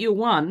said, I'll meet you at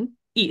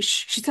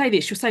 1-ish, she'd say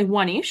this, she'll say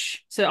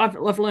 1-ish. So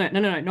I've learned, no,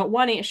 no, no, not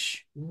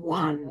 1-ish,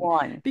 1.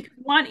 One. Because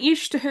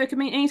 1-ish to her can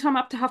mean anytime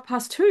up to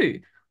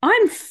 2:30.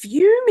 I'm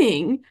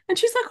fuming. And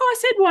she's like, oh, I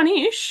said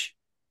 1-ish.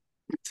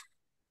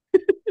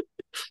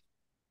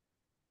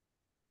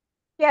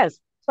 Yes.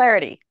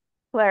 Clarity.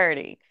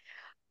 Clarity.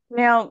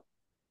 Now,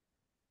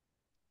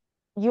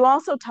 you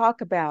also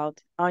talk about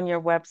on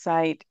your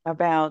website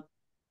about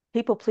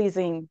people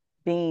pleasing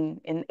being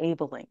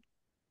enabling.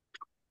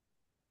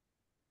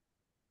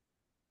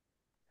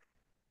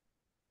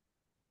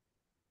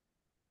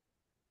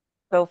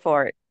 Go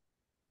for it.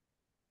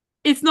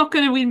 It's not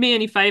going to win me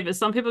any favors.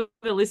 Some people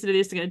that listen to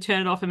this are going to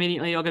turn it off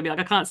immediately or going to be like,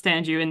 I can't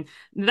stand you. And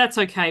that's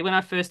okay. When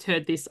I first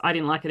heard this, I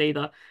didn't like it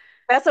either.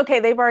 That's okay.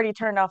 They've already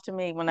turned off to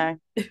me when I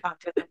talk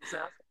to them. So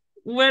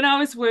When I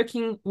was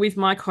working with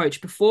my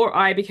coach before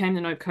I became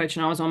the Note coach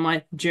and I was on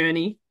my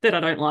journey that I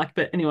don't like,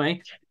 but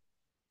anyway,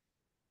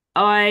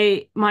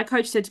 I my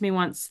coach said to me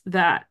once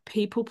that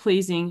people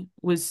pleasing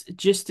was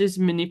just as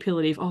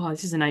manipulative. Oh,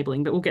 this is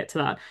enabling, but we'll get to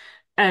that,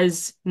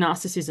 as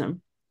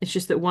narcissism. It's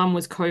just that one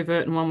was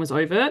covert and one was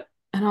overt.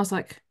 And I was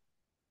like,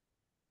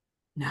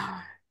 no,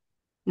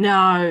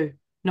 no,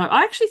 no.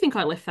 I actually think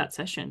I left that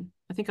session.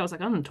 I think I was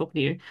like, I'm not talking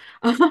to you.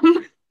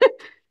 Um,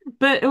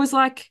 but it was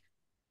like,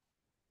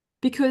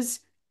 because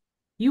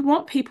you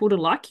want people to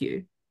like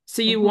you.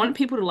 So you hmm want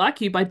people to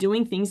like you by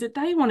doing things that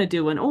they want to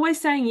do and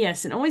always saying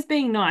yes and always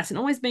being nice and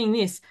always being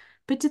this.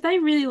 But do they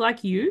really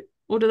like you,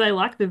 or do they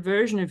like the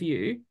version of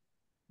you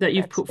that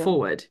you've that's put true.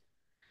 forward?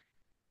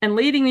 And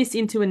leading this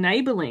into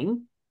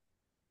enabling,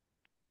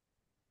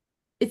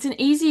 it's an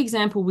easy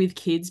example with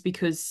kids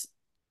because,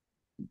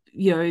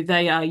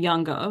 they are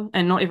younger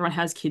and not everyone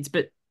has kids,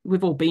 but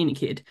we've all been a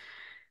kid.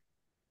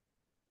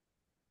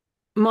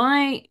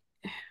 My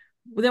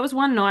There was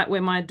one night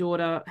where my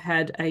daughter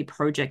had a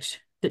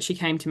project that she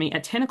came to me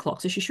at 10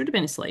 o'clock, so she should have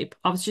been asleep.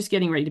 I was just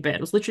getting ready to bed.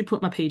 I was literally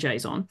putting my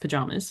PJs on,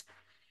 pajamas,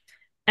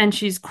 and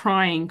she's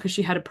crying because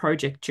she had a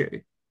project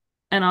due.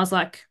 And I was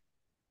like,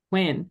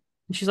 when?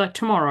 And she's like,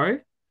 tomorrow.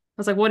 I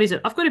was like, what is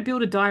it? I've got to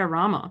build a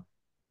diorama.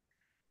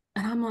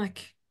 And I'm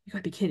like, you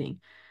gotta be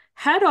kidding.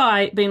 Had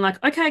I been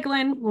like, okay,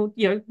 Glenn, well,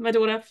 my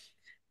daughter,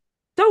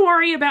 don't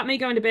worry about me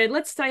going to bed.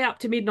 Let's stay up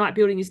to midnight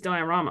building this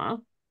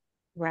diorama.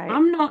 Right.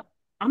 I'm not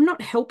I'm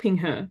not helping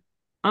her.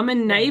 I'm Right.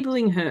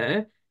 enabling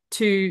her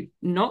to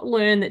not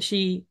learn that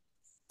she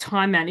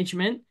time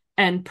management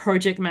and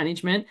project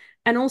management.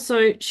 And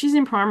also she's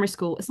in primary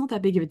school. It's not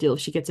that big of a deal if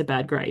she gets a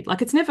bad grade.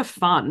 Like it's never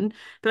fun,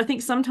 but I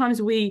think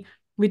sometimes we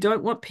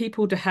don't want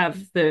people to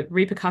have the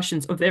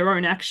repercussions of their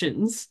own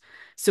actions.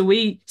 So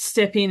we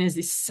step in as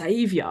this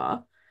savior,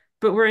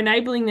 but we're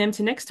enabling them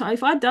to next time.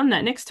 If I'd done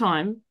that next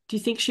time, do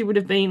you think she would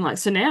have been like,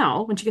 so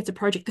now when she gets a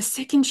project, the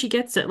second she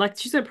gets it, like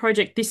she's got a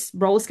project, this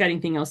roller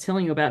skating thing I was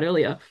telling you about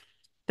earlier,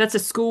 that's a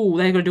school.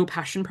 They've got to do a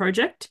passion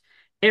project.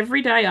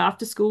 Every day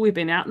after school, we've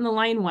been out in the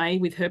laneway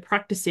with her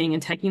practicing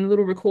and taking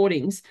little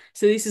recordings.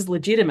 So this is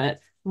legitimate,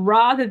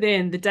 rather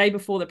than the day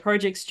before the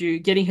project's due,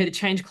 getting her to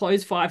change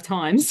clothes 5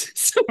 times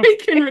so we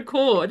can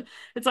record.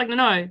 It's like, no,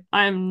 no,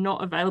 I am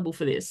not available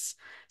for this.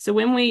 So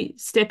when we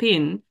step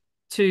in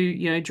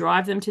to,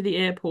 drive them to the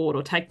airport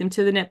or take them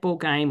to the netball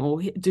game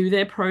or do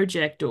their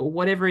project or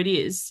whatever it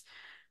is,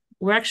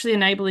 we're actually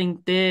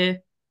enabling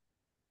their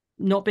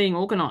not being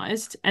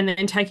organized and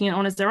then taking it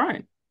on as their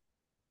own.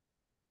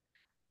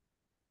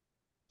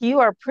 You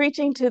are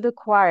preaching to the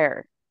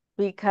choir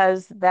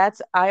because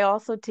I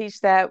also teach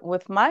that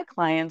with my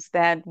clients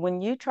that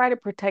when you try to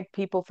protect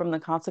people from the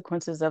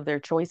consequences of their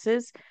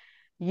choices,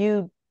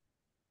 you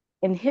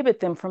inhibit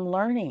them from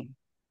learning.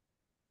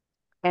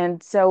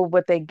 And so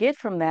what they get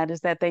from that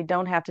is that they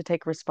don't have to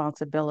take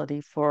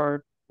responsibility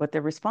for what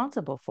they're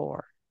responsible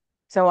for.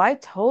 So I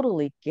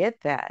totally get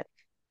that.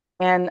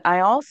 And I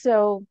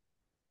also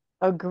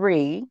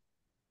agree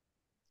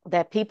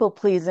that people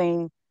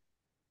pleasing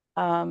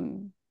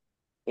um,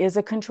 is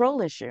a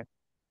control issue.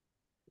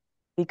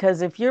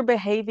 Because if you're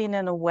behaving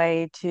in a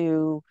way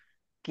to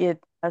get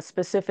a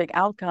specific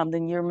outcome,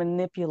 then you're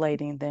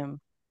manipulating them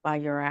by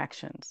your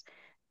actions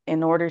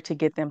in order to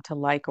get them to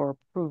like or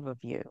approve of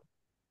you.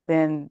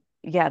 Then,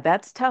 yeah,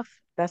 that's tough.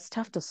 That's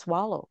tough to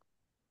swallow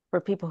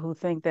for people who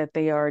think that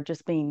they are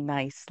just being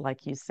nice,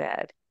 like you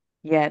said,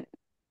 yet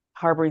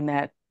harboring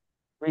that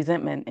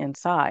resentment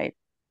inside.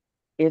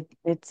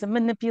 It's a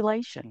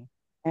manipulation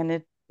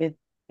and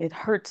it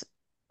hurts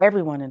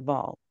everyone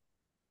involved.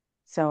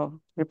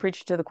 So you're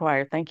preaching to the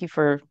choir. Thank you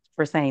for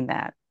saying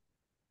that.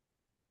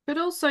 But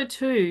also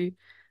too,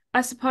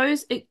 I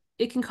suppose it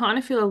can kind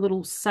of feel a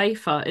little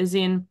safer, as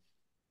in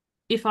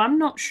if I'm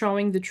not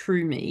showing the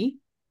true me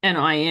and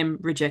I am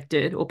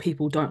rejected or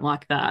people don't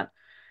like that,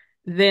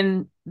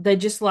 then they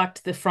just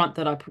liked the front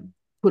that I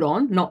put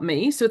on, not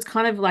me. So it's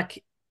kind of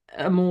like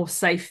a more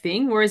safe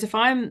thing. Whereas if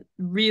I'm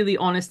really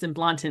honest and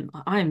blunt, and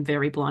I am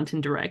very blunt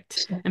and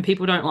direct, and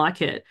people don't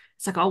like it,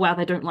 it's like, oh wow,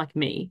 they don't like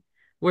me.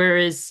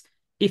 Whereas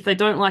if they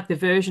don't like the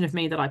version of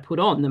me that I put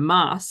on, the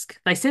mask,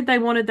 they said they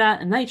wanted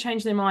that and they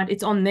changed their mind,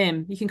 it's on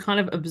them. You can kind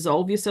of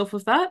absolve yourself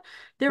of that.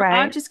 There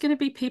are Right? just going to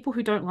be people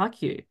who don't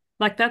like you.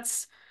 Like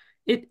that's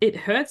it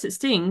hurts, it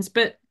stings,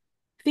 but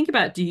think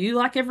about it. Do you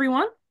like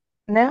everyone?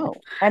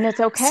 No, and it's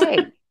So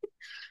okay.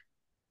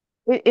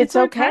 it's It's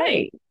okay.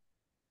 okay.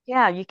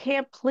 Yeah, you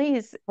can't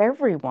please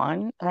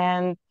everyone,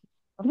 and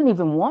I don't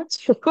even want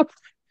to.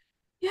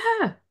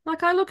 Yeah.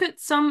 Like I look at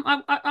some,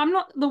 I'm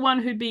not the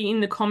one who'd be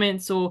in the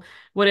comments or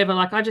whatever.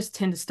 Like I just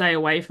tend to stay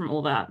away from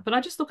all that. But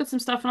I just look at some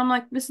stuff and I'm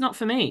like, this is not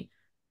for me.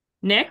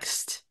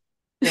 Next.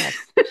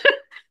 Yes,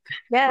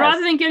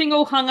 Rather yes. than getting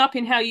all hung up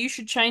in how you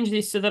should change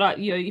this so that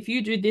if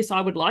you do this,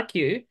 I would like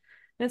you.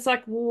 And it's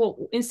like,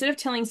 well, instead of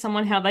telling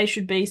someone how they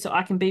should be so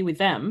I can be with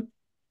them,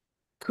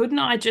 couldn't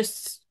I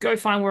just go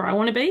find where I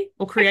want to be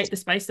or create the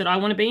space that I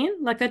want to be in?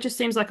 Like that just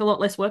seems like a lot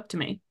less work to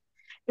me.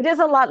 It is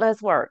a lot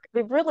less work.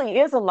 It really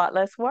is a lot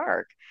less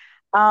work.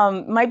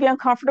 Might be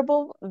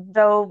uncomfortable,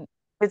 though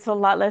it's a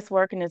lot less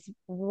work and it's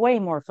way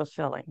more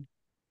fulfilling.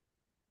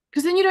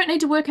 Because then you don't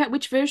need to work out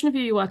which version of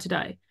you are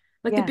today.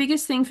 Like the Yeah,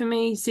 biggest thing for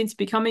me since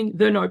becoming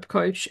the Nope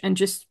coach and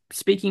just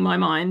speaking my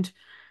mind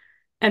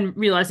and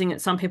realizing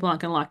that some people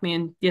aren't going to like me,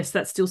 and yes,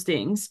 that still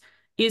stings,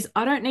 is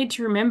I don't need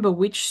to remember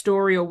which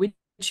story or which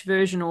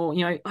version or,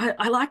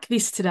 I like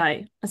this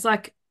today. It's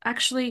like,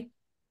 actually,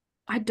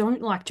 I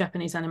don't like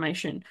Japanese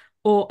animation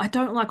or I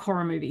don't like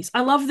horror movies.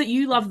 I love that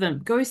you love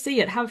them. Go see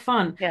it, have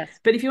fun. yes.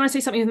 But if you want to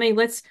see something with me,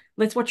 let's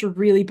watch a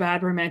really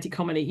bad romantic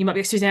comedy. You might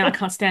be like, Suzanne, I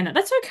can't stand that.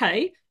 That's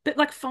okay. But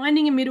like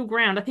finding a middle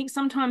ground, I think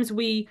sometimes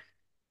we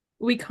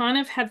kind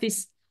of have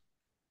this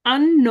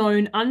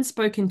unknown,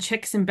 unspoken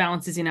checks and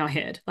balances in our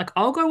head. Like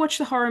I'll go watch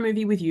the horror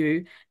movie with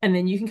you, and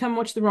then you can come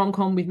watch the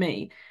rom-com with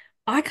me.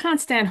 I can't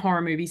stand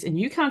horror movies and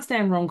you can't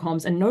stand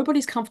rom-coms and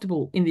nobody's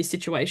comfortable in this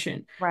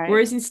situation. Right,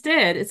 Whereas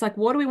instead, it's like,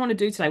 what do we want to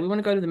do today? We want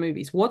to go to the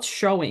movies. What's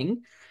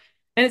showing?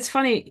 And it's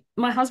funny,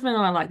 my husband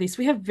and I like this.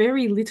 We have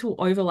very little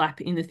overlap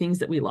in the things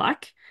that we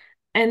like.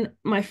 And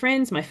my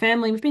friends, my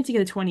family, we've been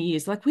together 20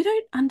 years. Like, we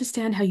don't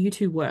understand how you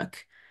two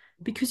work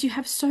because you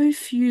have so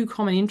few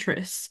common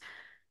interests.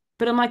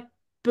 But I'm like,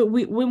 but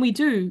when we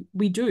do,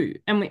 we do.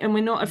 And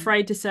we're not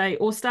afraid to say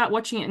or start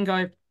watching it and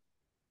go,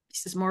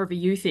 this is more of a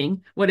you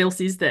thing. What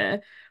else is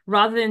there?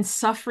 Rather than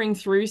suffering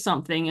through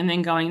something and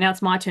then going, now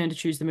it's my turn to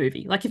choose the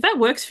movie. Like if that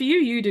works for you,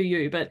 you do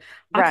you. But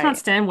I can't right.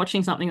 stand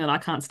watching something that I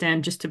can't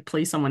stand just to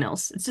please someone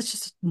else. It's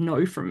just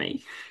no from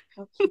me.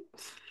 Okay.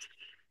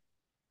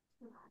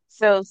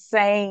 So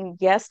saying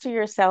yes to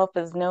yourself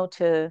is no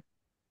to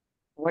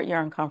what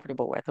you're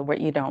uncomfortable with or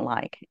what you don't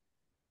like.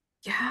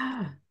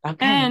 Yeah.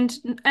 Okay.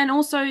 And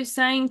also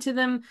saying to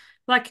them,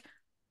 like,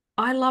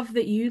 I love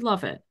that you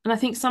love it. And I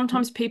think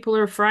sometimes people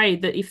are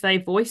afraid that if they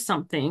voice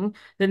something,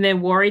 then they're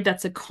worried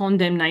that's a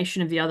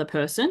condemnation of the other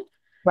person.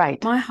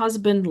 Right. My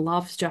husband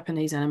loves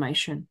Japanese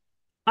animation.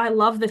 I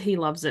love that he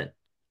loves it.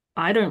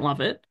 I don't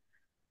love it.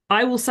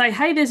 I will say,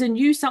 hey, there's a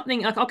new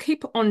something. Like I'll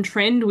keep on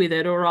trend with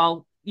it, or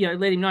I'll,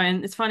 let him know.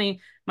 And it's funny,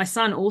 my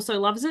son also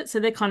loves it, so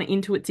they're kind of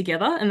into it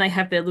together, and they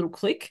have their little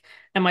clique.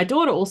 And my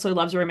daughter also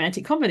loves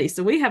romantic comedy,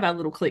 so we have our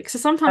little clique. So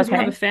sometimes we'll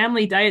have a Okay.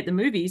 family day at the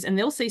movies, and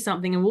they'll see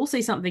something, and we'll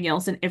see something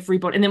else, and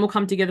then we'll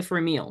come together for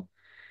a meal.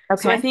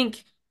 So I Okay.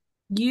 think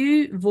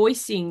you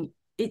voicing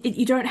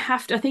you don't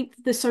have to. I think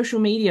the social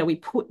media we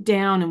put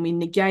down and we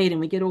negate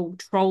and we get all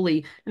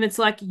trolly. And it's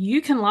like,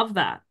 you can love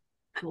that.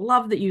 I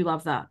love that you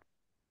love that.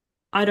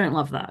 I don't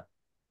love that.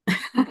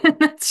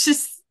 That's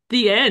just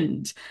the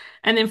end.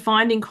 And then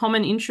finding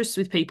common interests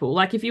with people.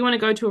 Like if you want to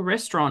go to a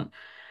restaurant,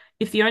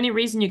 if the only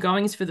reason you're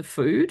going is for the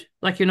food,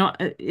 like you're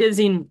not, as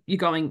in you're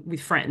going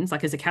with friends,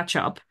 like as a catch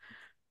up,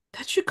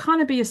 that should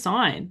kind of be a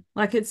sign.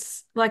 Like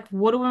it's like,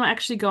 what am I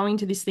actually going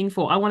to this thing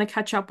for? I want to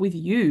catch up with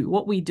you.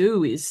 What we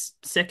do is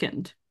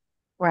second.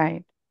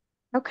 Right.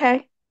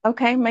 Okay.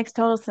 Okay. Makes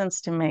total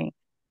sense to me.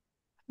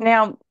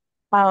 Now,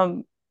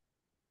 um,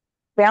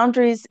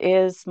 boundaries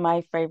is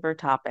my favorite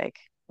topic,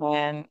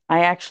 and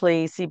I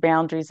actually see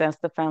boundaries as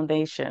the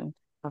foundation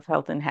of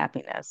health and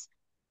happiness.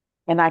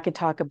 And I could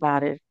talk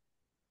about it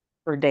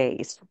for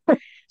days.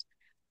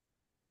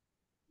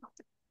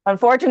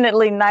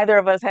 Unfortunately, neither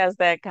of us has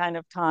that kind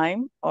of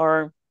time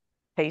or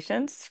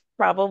patience,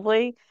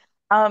 probably.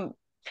 Um,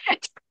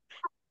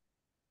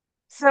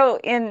 so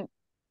in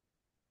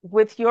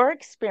with your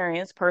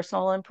experience,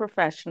 personal and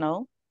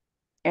professional,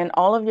 and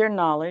all of your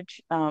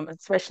knowledge,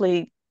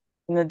 especially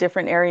in the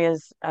different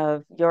areas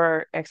of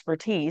your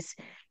expertise,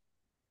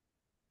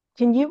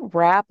 can you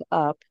wrap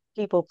up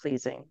people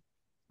pleasing?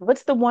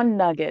 What's the one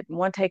nugget,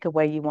 one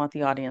takeaway you want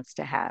the audience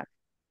to have?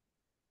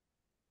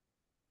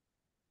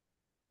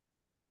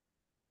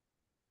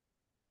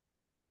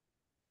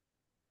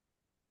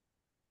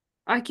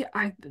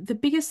 The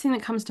biggest thing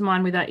that comes to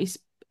mind with that is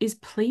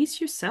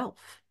please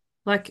yourself.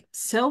 Like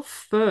self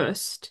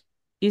first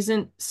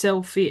isn't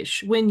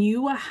selfish. When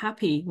you are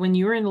happy, when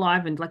you're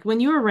enlivened, like when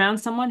you're around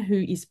someone who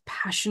is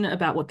passionate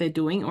about what they're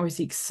doing or is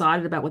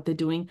excited about what they're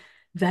doing,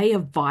 they are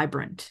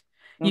vibrant.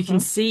 You can Hmm.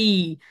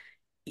 see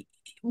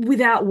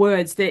without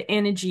words their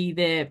energy,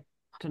 their,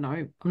 I don't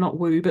know, I'm not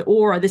woo, but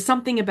aura. There's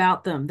something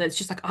about them that's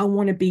just like, I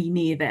want to be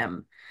near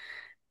them.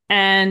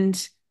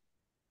 And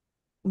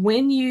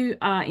when you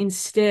are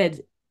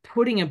instead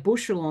putting a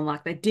bushel on,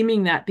 like they're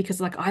dimming that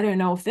because like I don't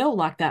know if they'll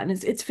like that, and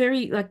it's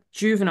very like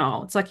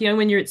juvenile. It's like,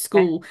 when you're at Okay.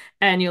 school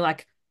and you're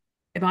like,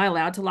 am I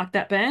allowed to like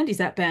that band? Is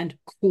that band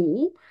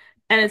cool?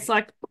 And it's Right.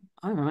 like,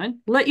 I don't know,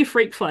 let your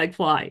freak flag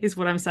fly is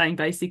what I'm saying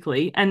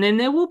basically. And then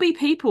there will be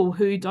people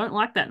who don't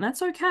like that, and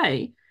that's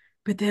okay.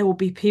 But there will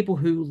be people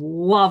who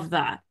love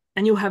that.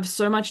 And you'll have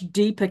so much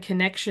deeper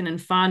connection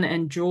and fun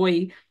and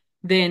joy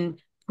than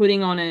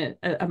putting on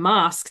a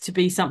mask to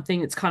be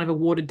something that's kind of a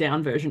watered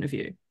down version of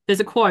you. There's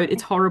a quote,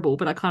 it's horrible,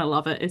 but I kind of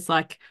love it. It's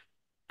like,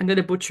 I'm going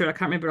to butcher it. I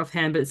can't remember it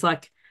offhand, but it's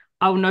like,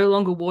 I will no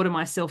longer water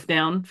myself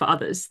down for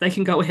others. They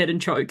can go ahead and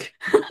choke.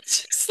 I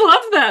just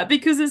love that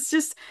because it's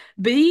just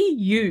be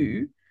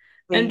you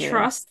Be and you.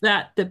 trust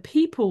that the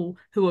people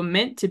who are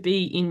meant to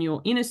be in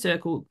your inner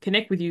circle,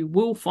 connect with you,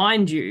 will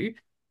find you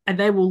and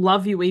they will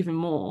love you even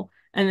more.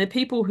 And the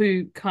people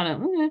who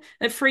kind of,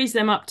 it frees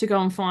them up to go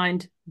and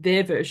find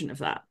their version of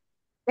that.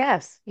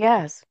 Yes,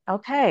 yes.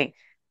 Okay.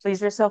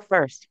 Please yourself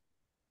first.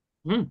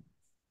 Mm.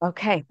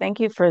 Okay, thank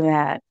you for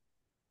that.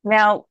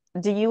 Now,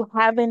 do you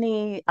have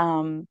any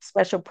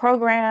special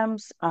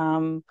programs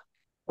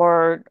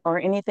or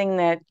anything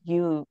that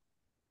you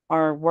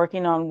are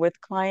working on with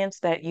clients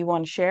that you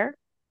want to share?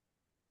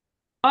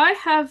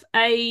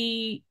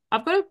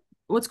 I've got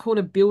what's called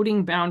a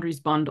building boundaries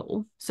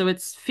bundle. So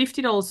it's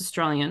 $50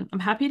 Australian. I'm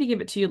happy to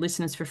give it to your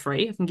listeners for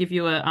free. I can give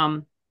you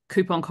a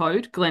coupon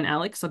code, Glen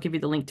Alex. I'll give you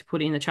the link to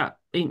put in the chat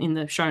in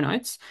the show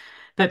notes.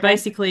 But Okay.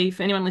 basically,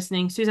 for anyone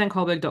listening,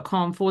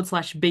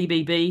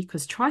 suzannecolberg.com/BBB,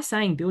 because try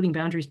saying building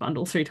boundaries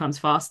bundle 3 times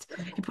fast.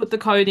 If you put the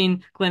code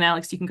in Glen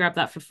Alex, you can grab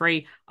that for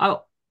free. I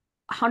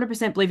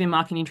 100% believe in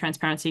marketing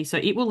transparency. So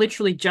it will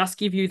literally just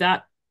give you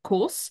that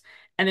course.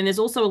 And then there's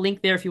also a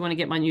link there if you want to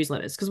get my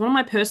newsletters. Because one of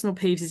my personal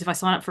peeves is if I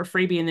sign up for a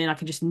freebie and then I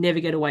can just never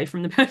get away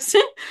from the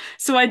person.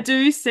 So I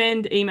do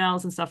send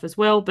emails and stuff as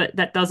well, but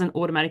that doesn't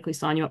automatically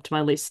sign you up to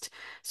my list.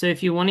 So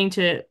if you're wanting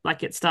to like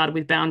get started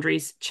with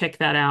boundaries, check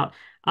that out.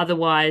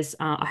 Otherwise,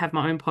 I have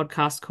my own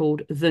podcast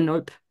called The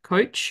Nope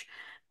Coach.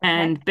 Okay.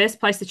 And best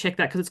place to check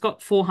that because it's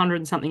got 400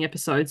 and something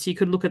episodes. So you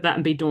could look at that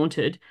and be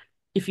daunted.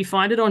 If you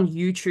find it on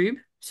YouTube,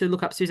 so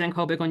look up Suzanne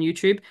Colberg on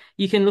YouTube.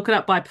 You can look it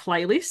up by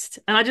playlist.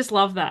 And I just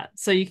love that.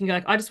 So you can go,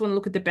 like, I just want to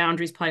look at the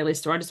boundaries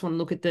playlist, or I just want to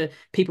look at the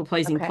people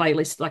pleasing Okay.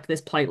 playlist. Like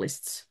there's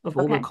playlists of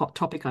all the Okay.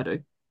 topic I do.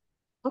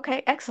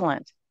 Okay.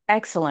 Excellent.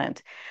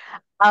 Excellent.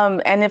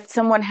 And if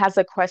someone has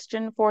a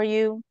question for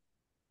you,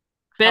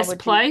 how Best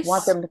would you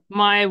want place, them to?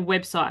 my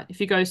website.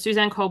 If you go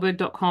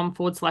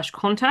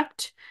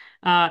suzannecolberg.com/contact,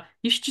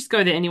 you should just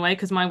go there anyway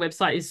because my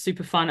website is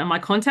super fun and my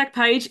contact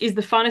page is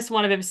the funnest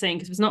one I've ever seen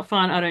because if it's not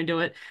fun, I don't do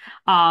it.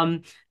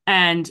 Um,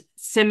 and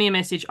send me a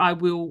message. I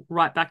will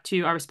write back to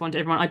you. I respond to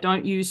everyone. I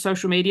don't use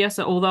social media.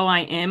 So although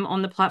I am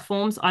on the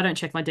platforms, I don't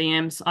check my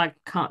DMs. I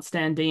can't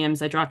stand DMs.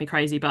 They drive me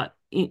crazy. But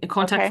in a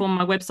contact Okay. form on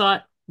my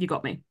website, you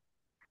got me.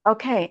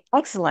 Okay.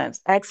 Excellent.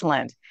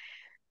 Excellent.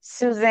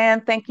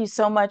 Suzanne, thank you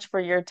so much for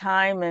your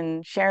time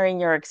and sharing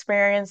your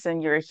experience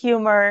and your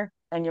humor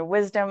and your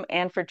wisdom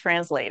and for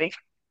translating.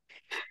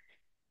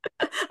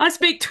 I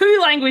speak two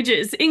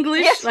languages,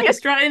 English, Yes, like yes,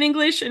 Australian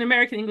English and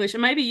American English,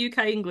 and maybe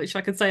UK English.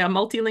 I could say I'm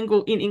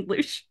multilingual in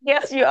English.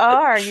 yes, you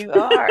are. You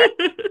are.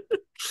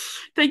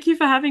 Thank you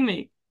for having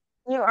me.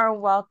 You are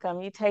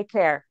welcome. You take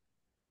care.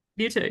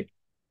 You too.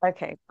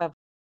 Okay. Bye.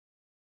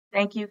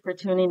 Thank you for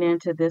tuning in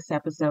to this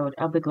episode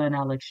of The Glen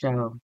Alex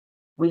Show.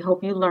 We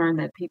hope you learned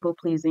that people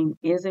pleasing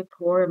is a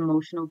poor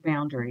emotional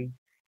boundary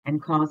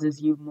and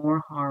causes you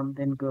more harm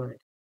than good.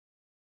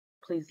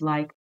 Please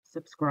like,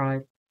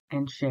 subscribe,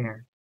 and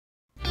share.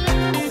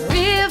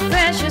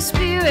 Refresh your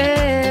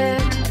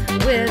spirit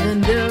with a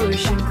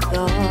nourishing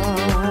thought.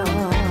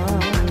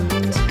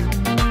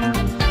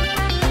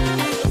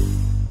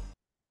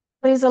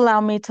 Please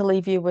allow me to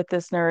leave you with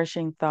this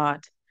nourishing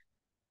thought.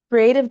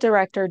 Creative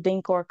director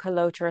Dinkor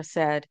Kalotra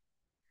said,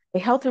 a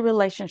healthy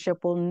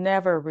relationship will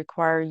never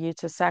require you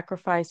to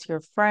sacrifice your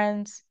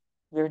friends,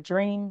 your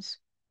dreams,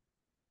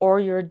 or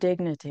your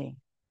dignity.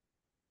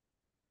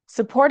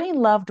 Supporting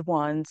loved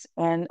ones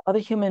and other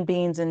human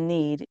beings in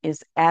need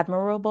is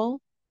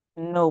admirable,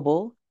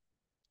 noble,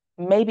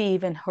 maybe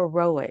even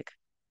heroic.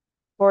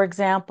 For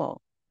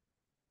example,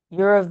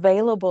 you're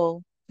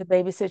available to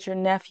babysit your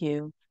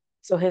nephew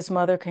so his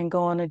mother can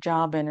go on a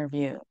job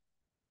interview.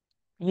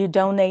 You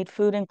donate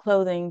food and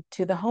clothing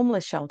to the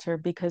homeless shelter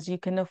because you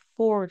can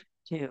afford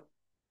to.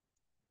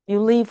 You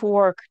leave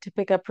work to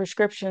pick up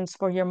prescriptions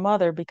for your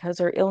mother because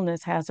her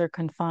illness has her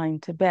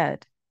confined to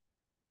bed.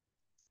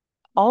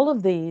 All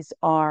of these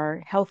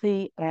are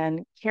healthy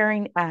and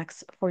caring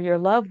acts for your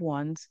loved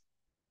ones,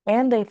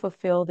 and they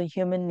fulfill the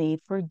human need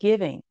for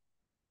giving.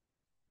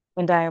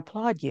 And I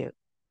applaud you.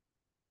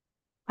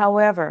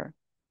 However,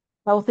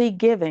 healthy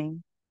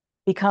giving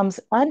becomes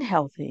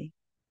unhealthy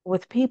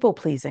with people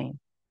pleasing,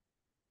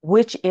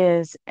 which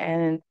is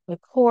a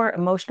core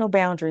emotional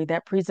boundary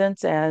that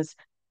presents as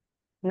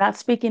not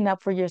speaking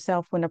up for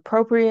yourself when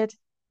appropriate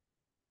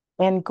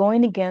and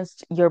going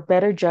against your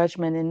better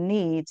judgment and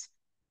needs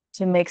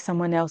to make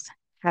someone else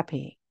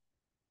happy.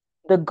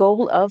 The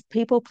goal of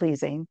people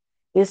pleasing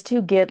is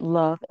to get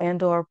love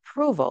and or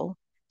approval.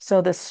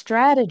 So the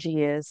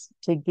strategy is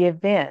to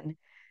give in,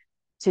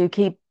 to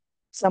keep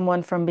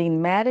someone from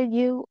being mad at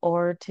you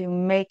or to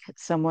make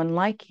someone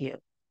like you.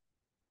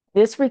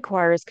 This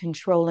requires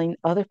controlling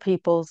other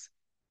people's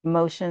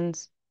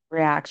emotions,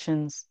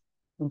 reactions,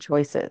 and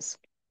choices.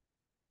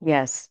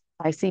 Yes,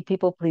 I see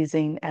people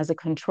pleasing as a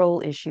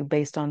control issue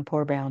based on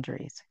poor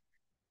boundaries.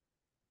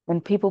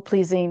 And people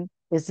pleasing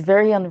is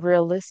very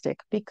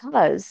unrealistic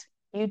because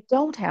you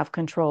don't have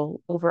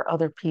control over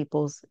other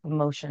people's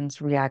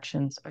emotions,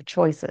 reactions, or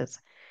choices.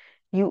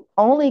 You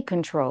only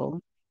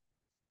control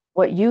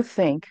what you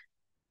think,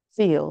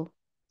 feel,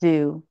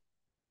 do,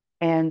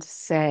 and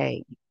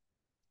say.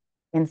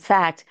 In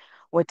fact,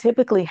 what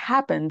typically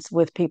happens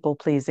with people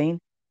pleasing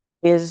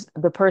is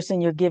the person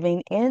you're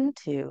giving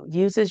into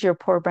uses your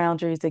poor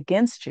boundaries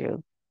against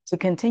you to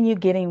continue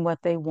getting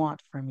what they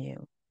want from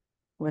you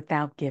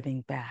without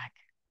giving back.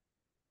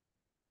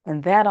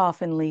 And that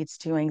often leads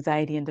to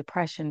anxiety and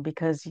depression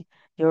because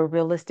your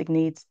realistic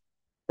needs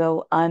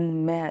go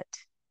unmet.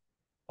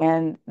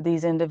 And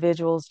these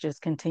individuals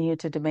just continue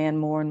to demand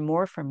more and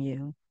more from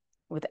you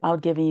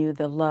without giving you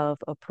the love,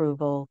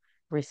 approval,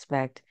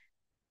 respect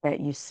that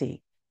you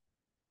seek.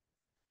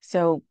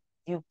 So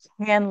you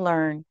can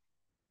learn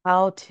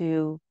how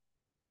to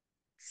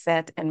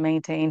set and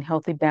maintain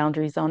healthy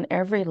boundaries on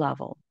every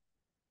level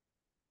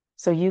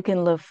so you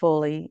can live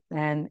fully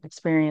and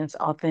experience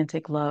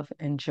authentic love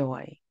and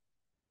joy.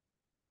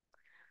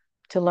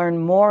 To learn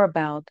more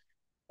about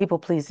people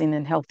pleasing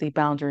and healthy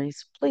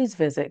boundaries, please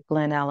visit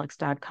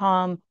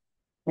glenalex.com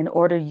and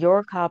order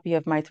your copy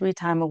of my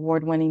 3-time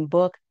award winning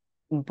book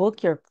and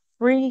book your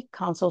free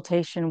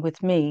consultation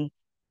with me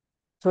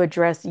to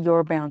address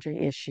your boundary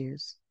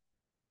issues.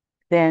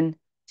 Then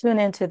tune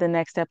into the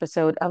next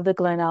episode of The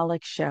Glen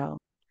Alex Show.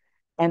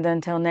 And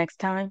until next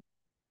time,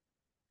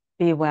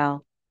 be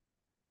well.